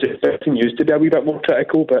 and I was expecting you to be a wee bit more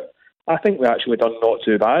critical, but I think we actually done not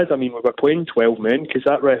too bad. I mean, we were playing 12 men because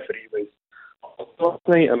that referee was last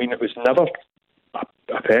night. I mean, it was never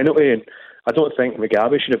a penalty, and I don't think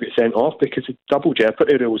Mugabe should have got sent off because the double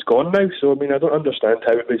jeopardy rule's gone now. So I mean, I don't understand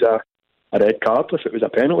how it was a red card if it was a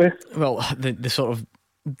penalty. Well, the sort of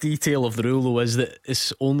detail of the rule though is that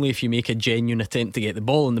it's only if you make a genuine attempt to get the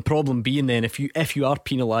ball, and the problem being then if you are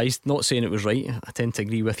penalised, not saying it was right, I tend to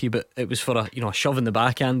agree with you, but it was for a shove in the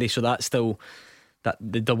back, Andy, so that's still, that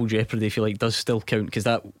the double jeopardy, if you like, does still count, because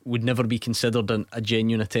that would never be considered a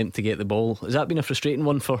genuine attempt to get the ball. Has that been a frustrating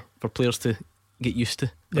one for players to get used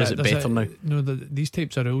to? Or is it better now? No, these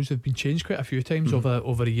types of rules have been changed quite a few times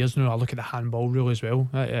over the years now. I look at the handball rule as well.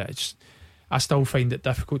 I still find it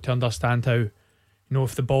difficult to understand how,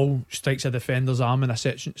 if the ball strikes a defender's arm in a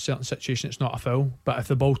certain situation, it's not a foul. But if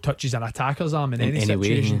the ball touches an attacker's arm in any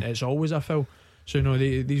situation, it's always a foul. So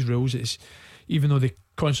these rules, it's even though they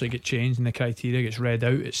constantly get changed and the criteria gets read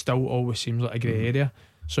out, it still always seems like a grey area.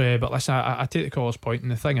 So but listen, I take the caller's point,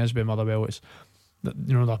 and the thing is with Motherwell, it's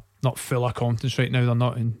they're not full of confidence right now. They're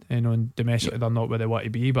not in domestically, they're not where they want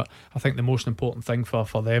to be. But I think the most important thing for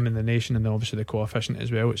them and the nation, and obviously the coefficient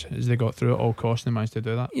as well, is they got through it all costs and they managed to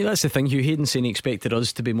do that. Yeah, that's the thing. Hugh Hayden saying he expected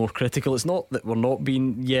us to be more critical. It's not that we're not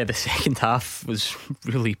being. Yeah, the second half was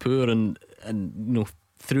really poor and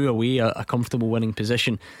threw away a comfortable winning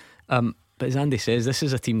position. But as Andy says, this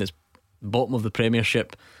is a team that's bottom of the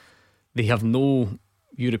Premiership. They have no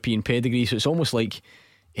European pedigree, so it's almost like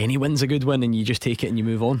any win's a good win and you just take it and you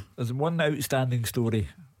move on. There's one outstanding story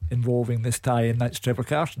involving this tie, and that's Trevor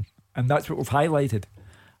Carson, and that's what we've highlighted.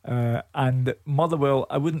 And Motherwell,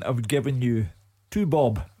 I wouldn't have given you 2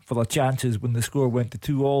 bob for their chances when the score went to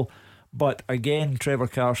 2-2, but again Trevor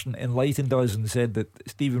Carson enlightened us and said that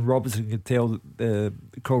Stephen Robinson could tell that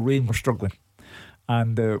Coleraine were struggling,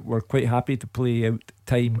 and we're quite happy to play out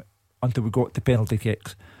time until we got to penalty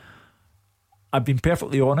kicks. I've been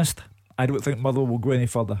perfectly honest. I don't think Motherwell will go any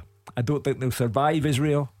further. I don't think they'll survive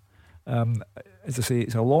Israel. As I say,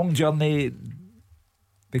 it's a long journey.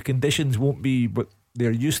 The conditions won't be what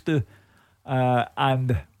they're used to,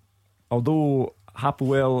 and although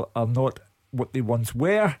Hapoel are not what they once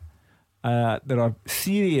were, they're a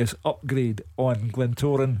serious upgrade on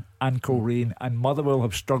Glentoran and Coleraine, and Motherwell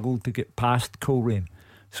have struggled to get past Coleraine.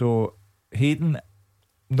 So Hayden,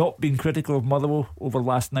 not being critical of Motherwell over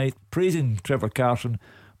last night, praising Trevor Carson,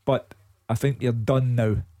 but I think you're done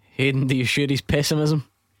now. Hayden, do you share his pessimism?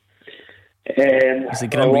 I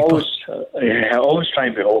always try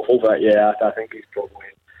and be hopeful, but I think he's probably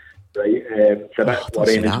right. It's a bit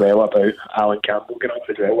worrying as well about Alan Campbell getting up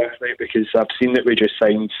as well last night, because I've seen that we just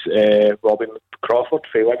signed Robin Crawford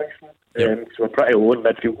for Livingston. So we're pretty low in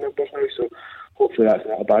midfield numbers now, so hopefully that's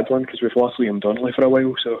not a bad one, because we've lost Liam Donnelly for a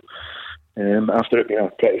while, so after it being a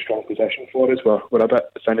pretty strong position for us, we're a bit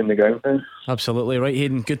thin in the ground now. Absolutely right,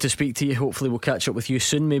 Hayden, good to speak to you. Hopefully we'll catch up with you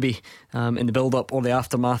soon, maybe in the build up or the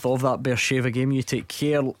aftermath of that Beersheva game. You take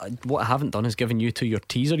care. What I haven't done is given you 2 your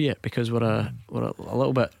teaser yet, because we're a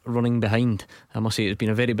little bit running behind. I must say it's been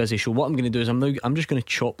a very busy show. What I'm going to do is I'm just going to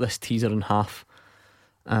chop this teaser in half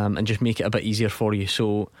and just make it a bit easier for you.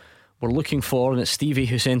 So we're looking for, and it's Stevie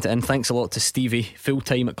who sent it in. Thanks a lot to Stevie.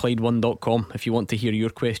 Fulltime at Clyde1.com if you want to hear your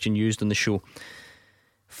question used on the show.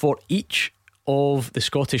 For each of the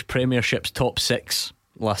Scottish Premiership's top 6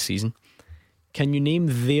 last season, can you name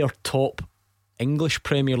their top English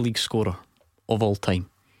Premier League scorer of all time?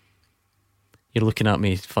 You're looking at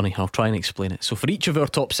me funny. I'll try and explain it. So for each of our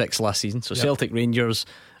top 6 last season, so Celtic, Rangers,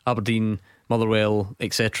 Aberdeen, Motherwell,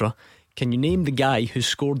 etc., can you name the guy who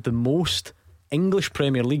scored the most English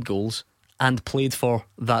Premier League goals and played for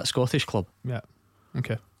that Scottish club? Yeah.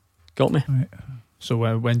 Okay. Got me? Right. So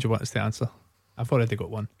when do you want us to answer? I've already got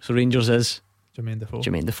one. So Rangers is Jermaine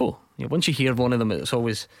Defoe. Yeah, once you hear one of them, it's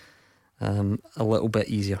always a little bit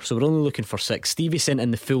easier. So we're only looking for 6. Stevie sent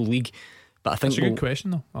in the full league, but I think that's a good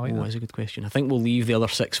question though. It's a good question. I think we'll leave the other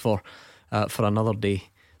 6 for another day.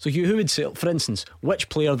 So Hugh, who would say, for instance, which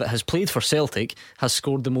player that has played for Celtic has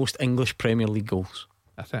scored the most English Premier League goals?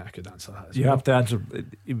 I think I could answer that. You have to answer.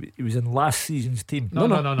 He was in last season's team.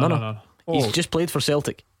 No. He's just played for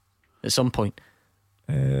Celtic at some point.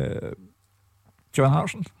 John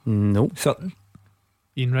Hartson? No. Sutton?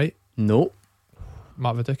 Ian Wright? No.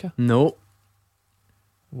 Mark Viduka? No.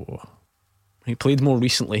 Whoa. He played more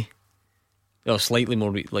recently. Slightly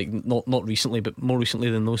more, not recently, but more recently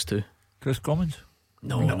than those 2. Chris Commons?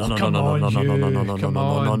 No. Come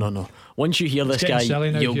on. Once you hear this guy,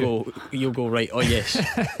 you'll go right. Oh yes,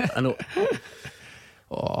 I know.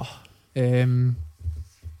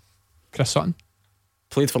 Chris Sutton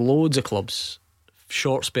played for loads of clubs.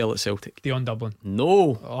 Short spell at Celtic. Dion Dublin.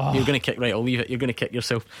 No, you're going to kick. Right, I'll leave it. You're going to kick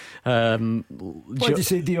yourself. What did you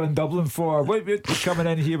say Dion Dublin for? Why are you coming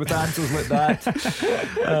in here with answers like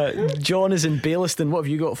that? John is in Baillieston. What have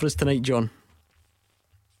you got for us tonight, John?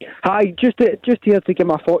 Hi, just here to give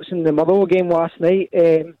my thoughts on the Motherwell game last night.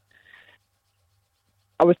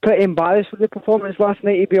 I was pretty embarrassed with the performance last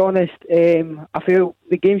night, to be honest. I feel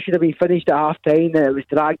the game should have been finished at half time and it was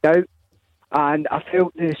dragged out, and I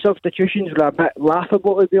felt the substitutions were a bit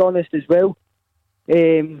laughable, to be honest, as well.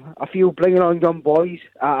 I feel bringing on young boys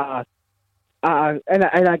in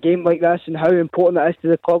a game like this, and how important it is to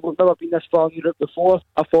the club. We've never been this far in Europe before.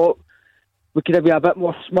 I thought we could have been a bit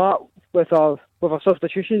more smart with our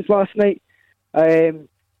substitutions last night. I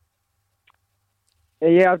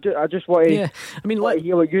just want to. Yeah, I mean,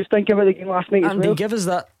 hear what you think about the game last night. Andy, as well. give us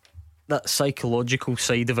that psychological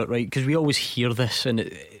side of it, right? Because we always hear this, and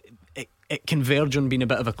it can verge on being a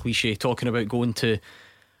bit of a cliche, talking about going to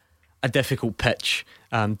a difficult pitch,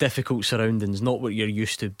 difficult surroundings, not what you're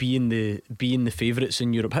used to, being the favourites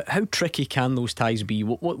in Europe. How tricky can those ties be?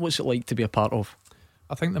 What's it like to be a part of?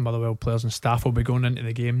 I think the Motherwell players and staff will be going into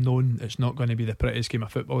the game knowing it's not going to be the prettiest game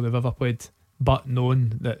of football they've ever played, but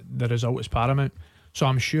knowing that the result is paramount. So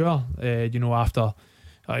I'm sure, after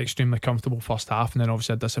an extremely comfortable first half and then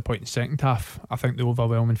obviously a disappointing second half, I think the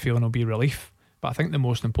overwhelming feeling will be relief. But I think the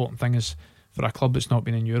most important thing is, for a club that's not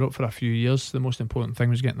been in Europe for a few years, the most important thing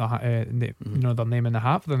was getting their name in the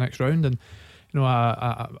hat for the next round. And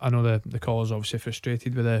I know the callers obviously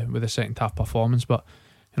frustrated with the second half performance, but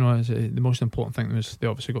the most important thing was they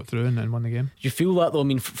obviously got through and won the game. Do you feel that though? I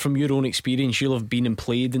mean, from your own experience, you'll have been and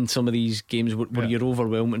played in some of these games where you're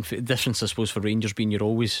overwhelmed. And the difference, I suppose, for Rangers being you're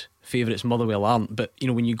always favourites, Motherwell aren't. But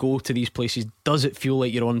when you go to these places, does it feel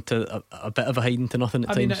like you're on to a bit of a hiding to nothing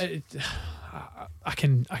at times? I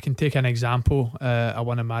can take an example.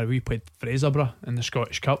 We played Fraserburgh in the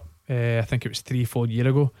Scottish Cup. I think it was 3-4 years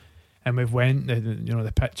ago, and we've went.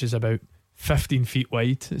 The pitch is about 15 feet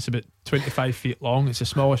wide. It's about 25 feet long. It's the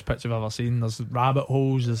smallest pitch I've ever seen. There's rabbit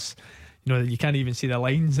holes. There's, you can't even see the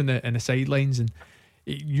lines in the sidelines, and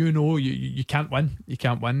you can't win. You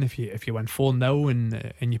can't win if you win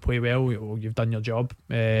 4-0 and you play well. You've done your job.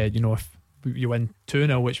 If you win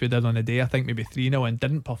 2-0, which we did on the day, I think maybe 3-0, and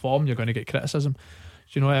didn't perform, you're going to get criticism.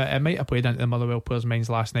 So, it might have played into the Motherwell players' minds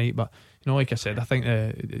last night, but like I said, I think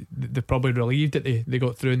they're probably relieved that they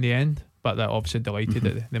got through in the end, but they're obviously delighted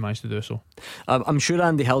that they managed to do so. I'm sure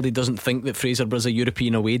Andy Haldy doesn't think that Fraserburgh's a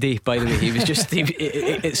European away day, by the way. He was just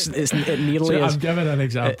it nearly so is. I'm giving an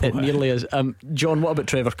example. It nearly is. John, what about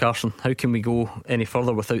Trevor Carson? How can we go any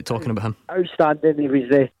further without talking about him? Outstanding. He was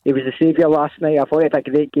the saviour last night. I thought he had a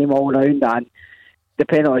great game all round, and the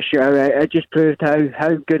penalty shootout, it just proved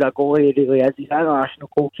how good a goalie he really is. He's an international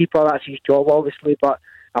goalkeeper, that's his job obviously, but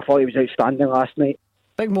I thought he was outstanding last night.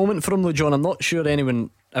 Big moment for him though, John. I'm not sure anyone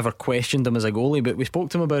ever questioned him as a goalie, but we spoke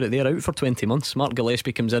to him about it. They're out for 20 months. Mark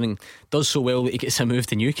Gillespie comes in and does so well that he gets a move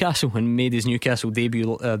to Newcastle and made his Newcastle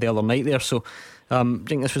debut the other night there. So I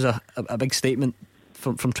think this was a big statement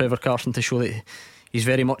from Trevor Carson to show that he's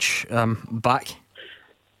very much back.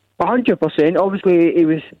 100%. Obviously he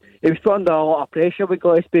was put under a lot of pressure with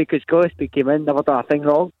Gillespie, because Gillespie came in, never done a thing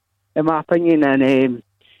wrong in my opinion, and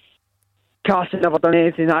Carson never done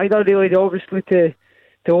anything either really, obviously, to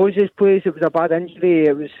lose his place. It was a bad injury.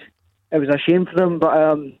 It was a shame for him, but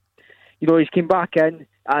he's came back in,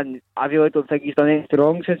 and I really don't think he's done anything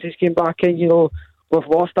wrong since he's came back in. We've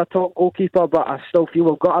lost a top goalkeeper, but I still feel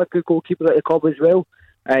we've got a good goalkeeper at the club as well.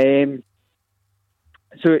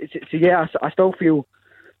 So yeah, I still feel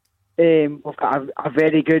we've got a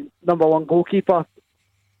very good number one goalkeeper.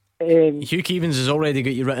 Hugh Keevins has already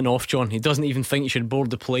got you written off, John. He doesn't even think you should board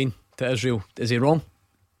the plane to Israel. Is he wrong?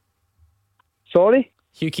 Sorry?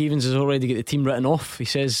 Hugh Keevins has already got the team written off. He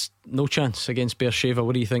says no chance against Beersheva.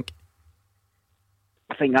 What do you think?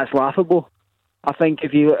 I think that's laughable. I think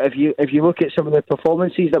if you look at some of the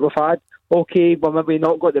performances that we've had, okay, well, maybe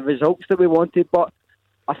not got the results that we wanted, but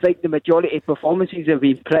I think the majority of performances have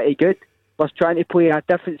been pretty good. We're trying to play a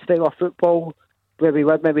different style of football where we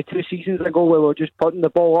were maybe 2 seasons ago, where we were just putting the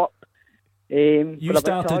ball up. You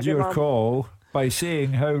started your call by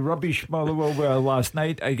saying how rubbish Motherwell were last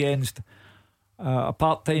night against a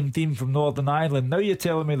part-time team from Northern Ireland. Now you're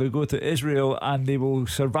telling me they'll go to Israel and they will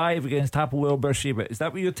survive against Hapoel Beersheva. Is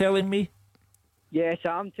that what you're telling me? Yes,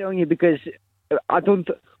 I'm telling you, because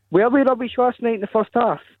were we rubbish last night in the first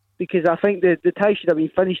half? Because I think the tie should have been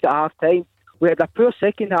finished at half time. We had a poor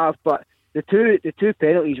second half, but the two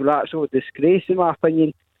penalties were absolute disgrace in my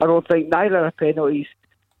opinion. I don't think neither are penalties.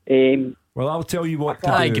 Well, I'll tell you what to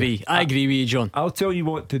do. I agree with you, John. I'll tell you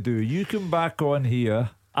what to do. You come back on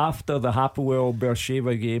here after the Hapoel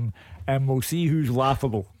Beersheva game and we'll see who's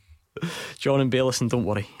laughable. John and Bailison, don't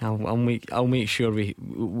worry. I'll make sure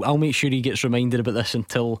he gets reminded about this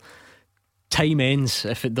until time ends,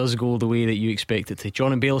 if it does go the way that you expect it to.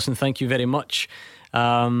 John and Bailison, thank you very much.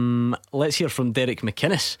 Let's hear from Derek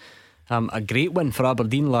McInnes. A great win for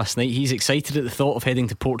Aberdeen last night. He's excited at the thought of heading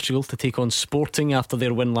to Portugal to take on Sporting after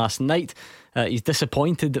their win last night. He's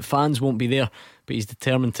disappointed that fans won't be there, but he's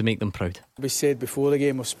determined to make them proud. We said before the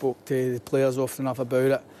game, we spoke to the players often enough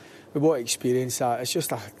about it. We want to experience that. It's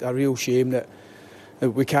just a real shame that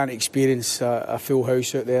we can't experience a full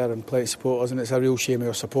house out there and plenty of supporters, and it's a real shame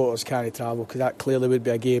our supporters can't travel, because that clearly would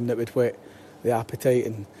be a game that would the appetite,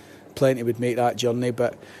 and plenty would make that journey.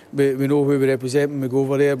 But we know who we represent when we go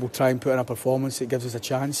over there. We'll try and put in a performance that gives us a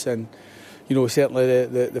chance, and certainly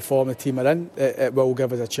the form the team are in, it will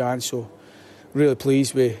give us a chance. So really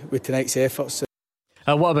pleased with tonight's efforts.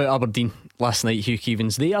 What about Aberdeen last night, Hugh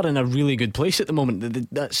Keevins? They are in a really good place at the moment.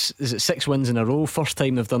 Is it 6 wins in a row? First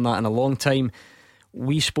time they've done that in a long time.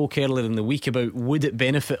 We spoke earlier in the week about, would it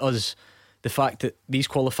benefit us, the fact that these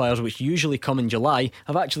qualifiers, which usually come in July,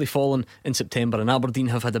 have actually fallen in September, and Aberdeen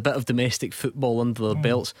have had a bit of domestic football under their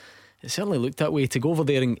belts. It certainly looked that way. To go over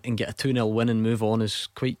there and get a 2-0 win and move on is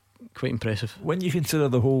quite impressive. When you consider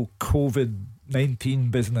the whole COVID-19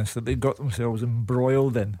 business that they got themselves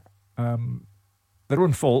embroiled in, their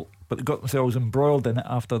own fault, but they got themselves embroiled in it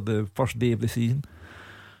after the first day of the season,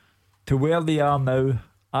 to where they are now,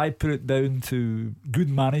 I put it down to good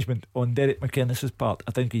management on Derek McInnes's part.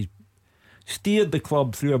 I think he's steered the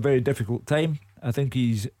club through a very difficult time. I think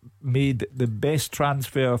he's made the best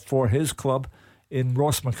transfer for his club in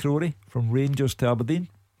Ross McCrory from Rangers to Aberdeen,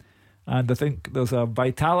 and I think there's a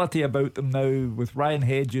vitality about them now with Ryan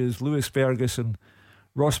Hedges, Lewis Ferguson,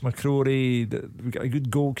 Ross McCrory. We've got a good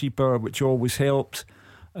goalkeeper, which always helps.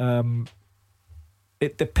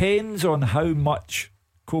 It depends on how much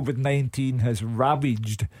COVID-19 has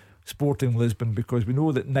ravaged Sporting Lisbon, because we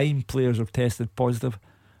know that 9 players have tested positive,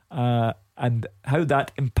 and how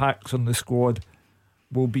that impacts on the squad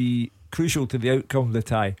will be crucial to the outcome of the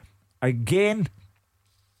tie. Again,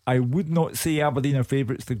 I would not say Aberdeen are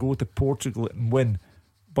favourites to go to Portugal and win,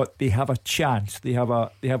 but they have a chance. They have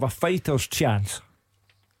a fighter's chance.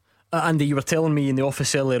 Andy, you were telling me in the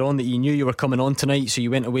office earlier on that you knew you were coming on tonight, so you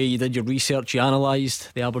went away, you did your research, you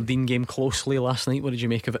analysed the Aberdeen game closely last night. What did you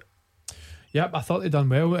make of it? Yep, I thought they'd done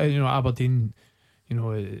well. Aberdeen,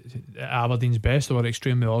 Aberdeen's best. They were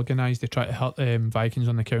extremely organised. They tried to hurt Vikings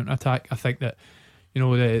on the counter attack. I think that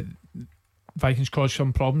the Vikings caused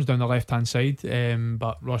some problems down the left hand side,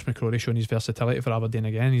 but Ross McCrory showing his versatility for Aberdeen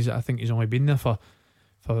again. I think he's only been there for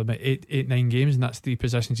about 8-9 games, and that's 3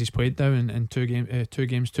 positions he's played now in 2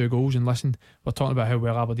 games, 2 goals. And listen, we're talking about how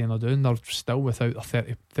well Aberdeen are doing. They're still without a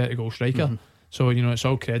 30 goal striker. So it's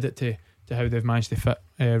all credit to how they've managed to fit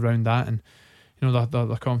around that, and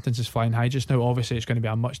their confidence is flying high just now. Obviously it's going to be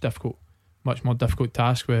a much more difficult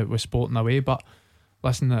task with Sporting away, but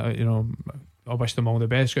listen, I wish them all the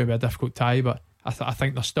best. It's going to be a difficult tie, but I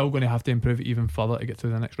think they're still going to have to improve it even further to get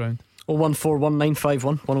through the next round.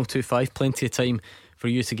 01419511025. Plenty of time for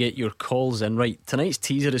you to get your calls in. Right, tonight's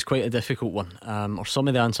teaser is quite a difficult one, or some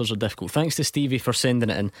of the answers are difficult. Thanks to Stevie for sending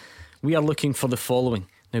it in. We are looking for the following.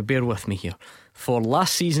 Now bear with me here. For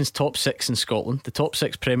last season's top 6 in Scotland, the top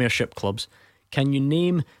 6 Premiership clubs, can you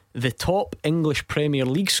name the top English Premier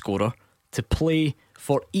League scorer to play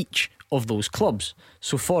for each of those clubs?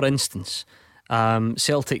 So for instance,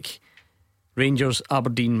 Celtic, Rangers,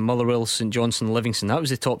 Aberdeen, Motherwell, St Johnstone, Livingston, that was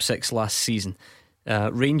the top 6 last season.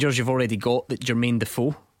 Rangers, you've already got that Jermaine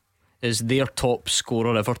Defoe is their top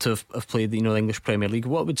scorer ever to have played the English Premier League.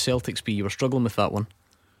 What would Celtic's be? You were struggling with that one.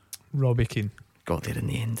 Robbie Keane. Got there in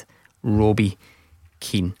the end. Robbie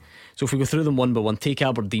Keane. So if we go through them one by one, take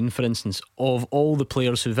Aberdeen for instance. Of all the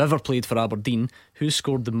players who've ever played for Aberdeen, who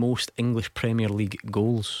scored the most English Premier League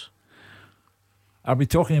goals? Are we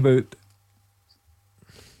talking about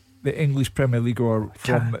the English Premier League or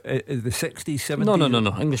from the 60s, 70s?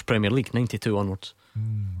 No. English Premier League, 92 onwards.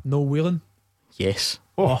 No Whelan? Yes.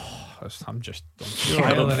 I'm just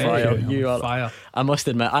on fire. You are fire. I must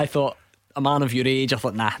admit, I thought a man of your age, I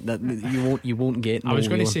thought you won't get. I was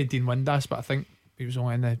going to say Dean Windass, but I think he was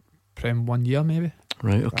only in the Prem 1 year maybe.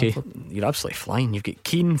 Right, okay. You're absolutely flying. You've got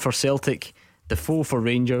Keane for Celtic, Defoe for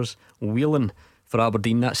Rangers, Whelan for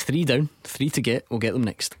Aberdeen. That's 3 down, 3 to get. We'll get them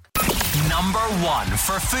next. Number 1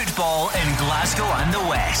 for football in Glasgow and the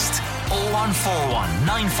West. 0141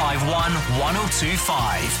 951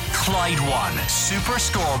 1025. Clyde One Super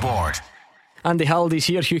Scoreboard. Andy Halliday's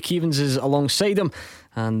here, Hugh Keevins is alongside him,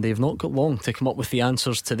 and they've not got long to come up with the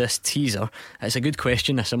answers to this teaser. It's a good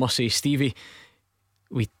question, this, I must say. Stevie,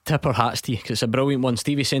 we tip our hats to you because it's a brilliant one.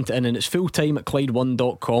 Stevie sent it in, and it's fulltime at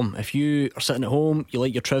Clyde1.com. If you are sitting at home, you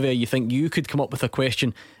like your trivia, you think you could come up with a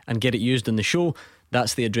question and get it used in the show,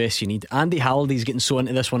 that's the address you need. Andy Halliday's getting so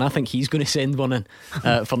into this one, I think he's going to send one in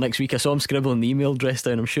for next week. I saw him scribbling the email address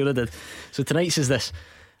down, I'm sure I did. So tonight's is this.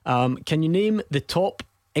 Can you name the top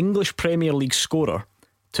English Premier League scorer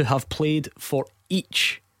to have played for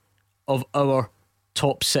each of our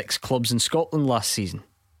top 6 clubs in Scotland last season?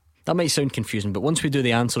 That might sound confusing, but once we do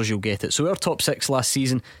the answers you'll get it. So our top 6 last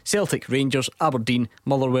season: Celtic, Rangers, Aberdeen,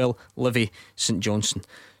 Motherwell, Livy, St Johnstone.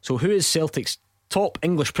 So who is Celtic's top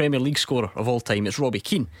English Premier League scorer of all time, it's Robbie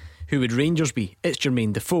Keane. Who would Rangers be? It's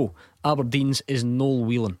Jermaine Defoe. Aberdeen's is Noel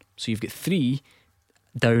Whelan. So you've got 3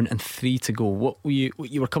 down and 3 to go. What you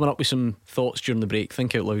were coming up with some thoughts during the break.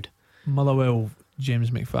 Think out loud. Motherwell,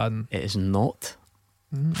 James McFadden. It is not.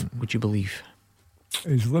 Would you believe?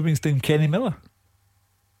 Is Livingston Kenny Miller?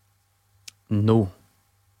 No.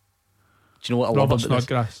 Do you know what I love Robert about this?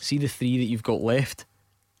 Snodgrass. See the 3 that you've got left.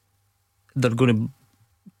 They're going to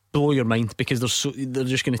blow your mind because they're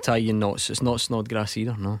just going to tie you in knots. It's not Snodgrass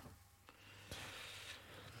either. No.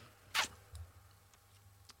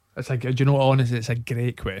 It's like, do you know what? Honestly, it's a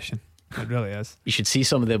great question. It really is. You should see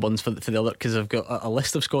some of the ones for the other, because I've got a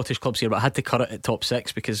list of Scottish clubs here, but I had to cut it at top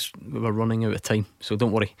 6 because we were running out of time. So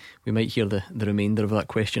don't worry, we might hear the remainder of that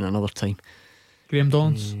question another time. Graham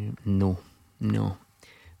Dons? No.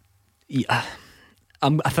 Yeah,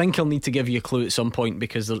 I think I'll need to give you a clue at some point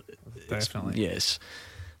because definitely. Yes,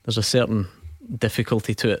 there's a certain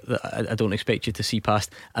difficulty to it that I don't expect you to see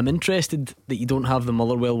past. I'm interested that you don't have the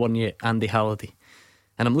Motherwell one yet, Andy Halliday,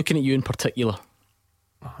 and I'm looking at you in particular.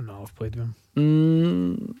 Oh no, I've played with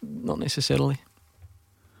him. Not necessarily.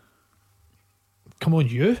 Come on,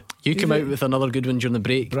 you came out with another good one during the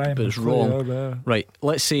break, Brian but it's McClure, wrong. Right,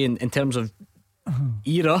 let's say in terms of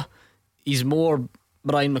era, he's more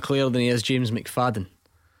Brian McClure than he is James McFadden.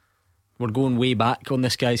 We're going way back on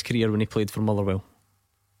this guy's career when he played for Motherwell,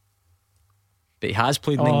 but he has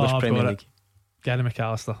played in the English Premier League. Gary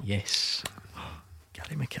McAllister. Yes,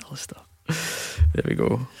 Gary McAllister. There we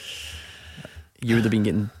go. You would have been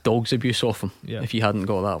getting dog's abuse off him if you hadn't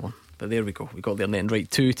got that one. But there we go, we got there in the end. Right,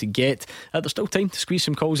 2 to get. There's still time to squeeze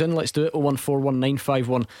some calls in. Let's do it.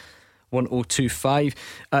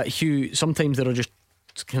 01419511025. Hugh, sometimes there are just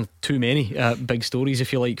kind of too many big stories,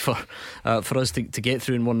 if you like, for us to get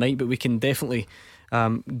through in one night. But we can definitely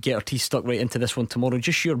get our teeth stuck right into this one tomorrow.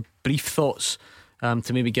 Just your brief thoughts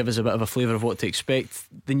to maybe give us a bit of a flavour of what to expect.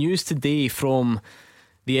 The news today from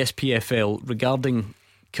the SPFL regarding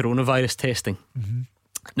coronavirus testing.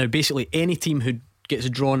 Now basically any team who gets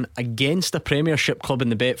drawn against a Premiership club in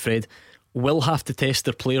the Betfred will have to test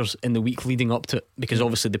their players in the week leading up to it, because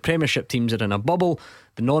obviously the Premiership teams are in a bubble,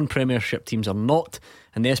 the non-Premiership teams are not,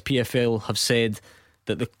 and the SPFL have said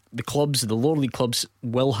that the clubs, the lower league clubs,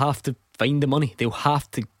 will have to find the money. They'll have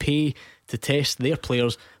to pay to test their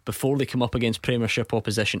players before they come up against Premiership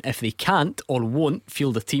opposition. If they can't or won't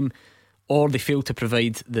field a team, or they fail to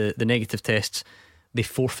provide the negative tests, they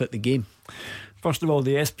forfeit the game. First of all,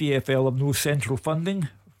 the SPFL have no central funding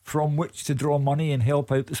from which to draw money and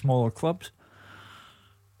help out the smaller clubs.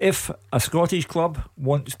 If a Scottish club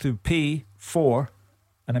wants to pay for,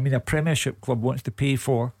 and I mean a Premiership club wants to pay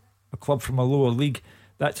for a club from a lower league,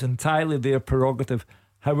 that's entirely their prerogative.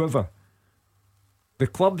 However, the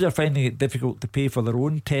clubs are finding it difficult to pay for their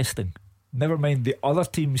own testing, never mind the other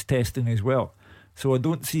teams' testing as well. So I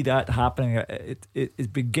don't see that happening. It is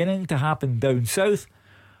beginning to happen down south,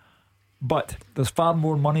 but there's far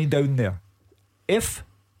more money down there. If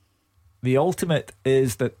the ultimate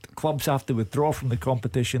is that clubs have to withdraw from the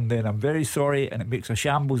competition, then I'm very sorry, and it makes a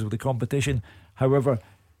shambles of the competition. However,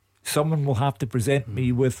 someone will have to present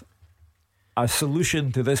me with a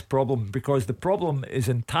solution to this problem, because the problem is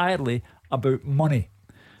entirely about money.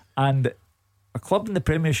 And a club in the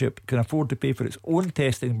Premiership can afford to pay for its own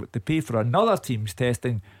testing, but to pay for another team's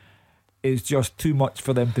testing is just too much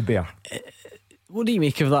for them to bear. What do you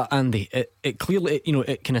make of that, Andy? It clearly,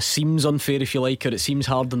 it kind of seems unfair, if you like, or it seems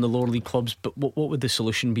hard on the lower league clubs, but what would the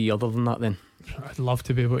solution be other than that then? I'd love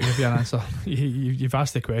to be able to give you an answer. You've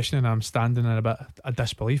asked the question and I'm standing in a bit of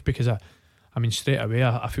disbelief, because I mean straight away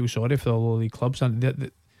I feel sorry for the lower league clubs,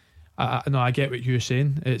 and I get what you're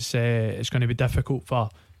saying. It's going to be difficult for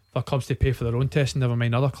clubs to pay for their own testing, never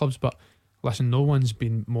mind other clubs. But listen, no one's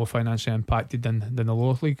been more financially impacted than the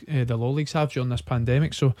lower league, the lower leagues have during this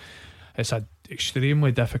pandemic. So it's an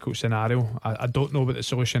extremely difficult scenario. I don't know what the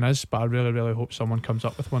solution is, but I really, really hope someone comes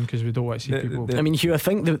up with one, because we don't want to see people. I mean, Hugh, I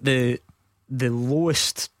think the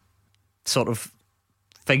lowest sort of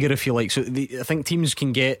figure, if you like, so I think teams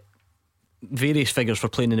can get various figures for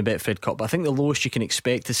playing in the Betfred Cup, but I think the lowest you can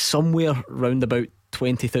expect is somewhere round about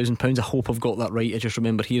 £20,000. I hope I've got that right. I just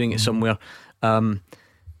remember hearing it somewhere. Now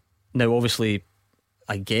obviously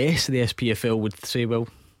I guess the SPFL would say, well,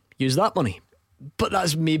 use that money, but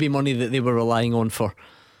that's maybe money that they were relying on for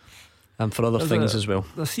other things as well.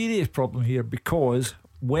 There's a serious problem here, because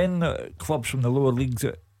when clubs from the lower leagues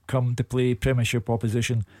come to play Premiership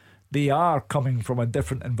opposition, they are coming from a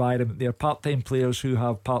different environment. They are part-time players who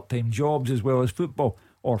have part-time jobs as well as football,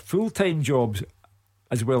 or full-time jobs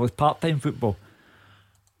as well as part-time football.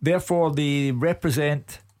 Therefore, they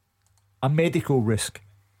represent a medical risk.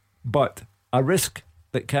 But a risk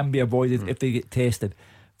that can be avoided if they get tested.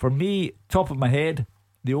 For me, top of my head,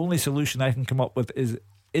 the only solution I can come up with is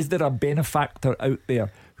there a benefactor out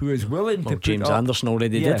there who is willing to put James Anderson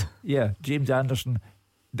already did. Yeah, James Anderson.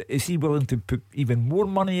 Is he willing to put even more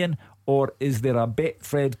money in, or is there a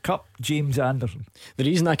Betfred Cup James Anderson? The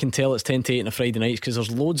reason I can tell it's 10 to 8 on a Friday night is because there's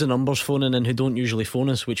loads of numbers phoning in who don't usually phone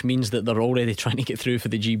us, which means that they're already trying to get through for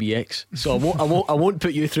the GBX. So I won't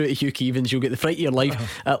put you through to Hugh Keevins. You'll get the fright of your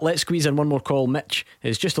life. Let's squeeze in one more call. Mitch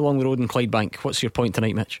is just along the road in Clydebank. What's your point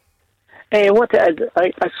tonight, Mitch? I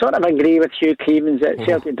sort of agree with Hugh Keevins that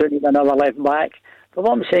Celtic don't need another left back. But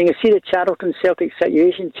what I'm saying is, see the Charlton Celtic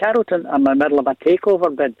situation. Charlton are in the middle of a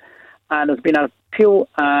takeover bid, and there's been an appeal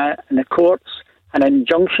in the courts, an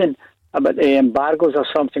injunction about the embargoes or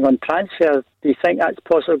something on transfers. Do you think that's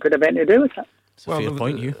possibly could have anything to do with it? It's a fair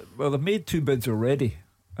point, Hugh. Well, they've made 2 bids already.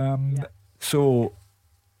 So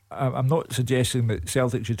I'm not suggesting that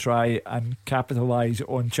Celtic should try and capitalise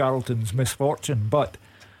on Charlton's misfortune, but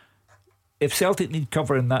if Celtic need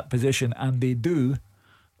cover in that position, and they do,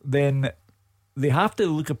 then they have to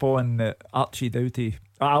look upon Alfie Doughty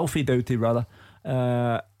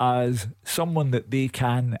as someone that they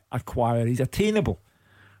can acquire. He's attainable.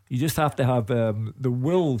 You just have to have the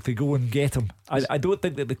will to go and get him. I don't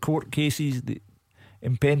think that the court cases, the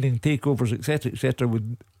impending takeovers, etc.,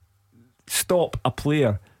 would stop a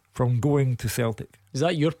player from going to Celtic. Is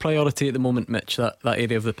that your priority at the moment, Mitch, that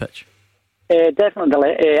area of the pitch?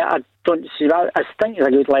 Definitely. I don't see that. I think he's a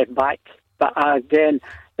good left back, but again,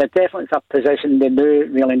 they're definitely a position they do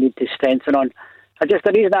really need to strengthen on.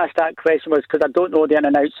 The reason I asked that question was because I don't know the in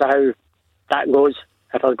and outs of how that goes,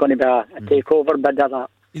 if there's going to be a takeover bid or that.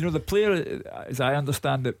 You know, the player, as I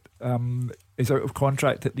understand it, is out of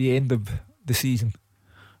contract at the end of the season.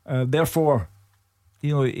 Therefore,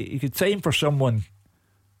 you know, he could sign for someone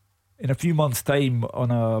in a few months' time on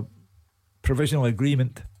a provisional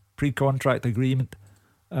agreement, pre-contract agreement,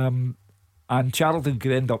 and Charlton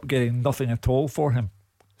could end up getting nothing at all for him.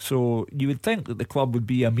 So you would think that the club would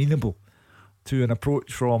be amenable to an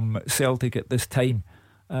approach from Celtic at this time.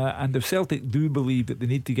 And if Celtic do believe that they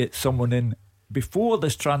need to get someone in before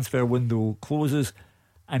this transfer window closes,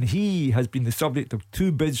 and he has been the subject of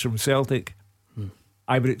 2 bids from Celtic,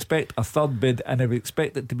 I would expect a 3rd bid, and I would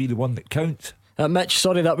expect it to be the one that counts. Mitch,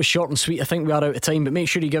 sorry that was short and sweet. I think we are out of time, but make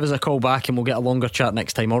sure you give us a call back and we'll get a longer chat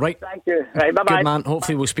next time, alright? Thank you. Right, bye-bye. Good man,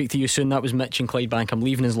 hopefully we'll speak to you soon. That was Mitch in Clydebank. I'm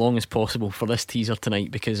leaving as long as possible for this teaser tonight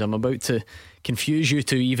because I'm about to confuse you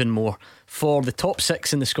two even more. For the top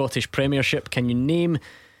 6 in the Scottish Premiership, can you name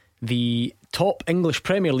the top English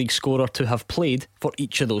Premier League scorer to have played for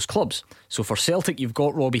each of those clubs? So for Celtic, you've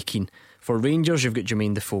got Robbie Keane. For Rangers, you've got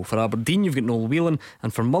Jermaine Defoe. For Aberdeen, you've got Noel Whelan.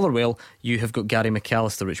 And for Motherwell, you have got Gary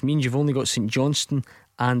McAllister, which means you've only got St Johnstone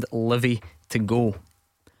and Livy to go.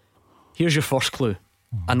 Here's your first clue.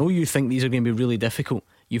 I know you think these are going to be really difficult.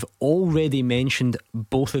 You've already mentioned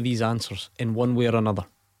both of these answers in one way or another.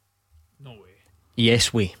 No way.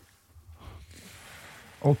 Yes way.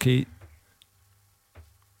 Okay,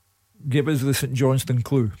 give us the St Johnstone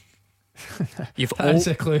clue. That's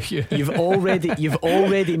a clue. You've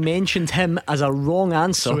already mentioned him as a wrong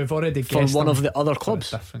answer. So we've already for guessed one him of the other clubs.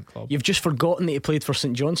 for a different club. You've just forgotten that he played for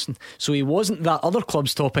St Johnstone. So he wasn't that other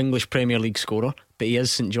club's top English Premier League scorer, but he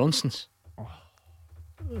is St Johnstone's.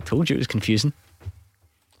 I told you it was confusing.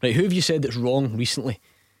 Right, who have you said that's wrong recently?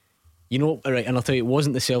 You know, right, and I'll tell you, it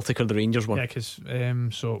wasn't the Celtic or the Rangers one. Yeah, because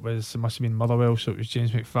so it must have been Motherwell. So it was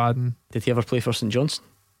James McFadden. Did he ever play for St Johnstone?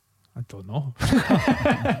 I don't know.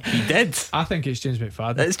 He did. I think it's James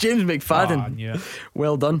McFadden. It's James McFadden. Oh, I knew it.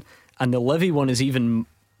 Well done. And the Livy one is even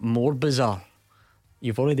more bizarre.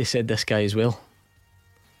 You've already said this guy as well.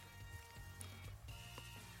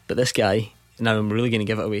 But this guy, now I'm really going to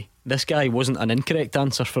give it away. This guy wasn't an incorrect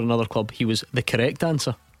answer for another club. He was the correct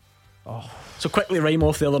answer. So quickly rhyme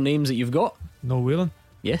off the other names that you've got. Noel Whelan.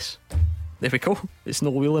 Yes. There we go. It's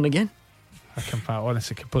Noel Whelan again. I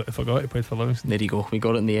honestly completely forgot he played for Livingston. There you go, we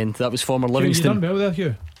got it in the end. That was former Hugh, Livingston. you done well there,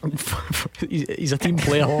 Hugh. He's a team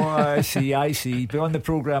player. Oh, I see. Been on the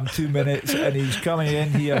programme 2 minutes and he's coming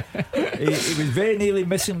in here. He was very nearly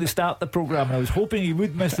missing the start of the programme, and I was hoping he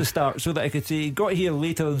would miss the start so that I could say he got here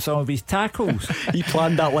later than some of his tackles. He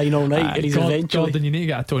planned that line all night, and he's eventually. Gordon, you need to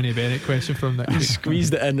get a Tony Bennett question from that. He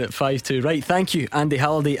squeezed it in at 5-2. Right, thank you, Andy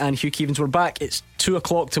Halliday and Hugh Keevins. We're back. It's 2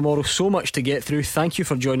 o'clock tomorrow. So much to get through. Thank you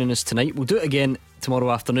for joining us tonight. We'll do it again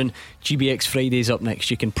tomorrow afternoon. GBX Friday's up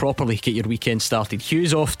next. You can properly get your weekend started.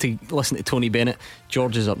 Hugh's off to listen to Tony Bennett.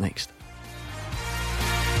 George is up next.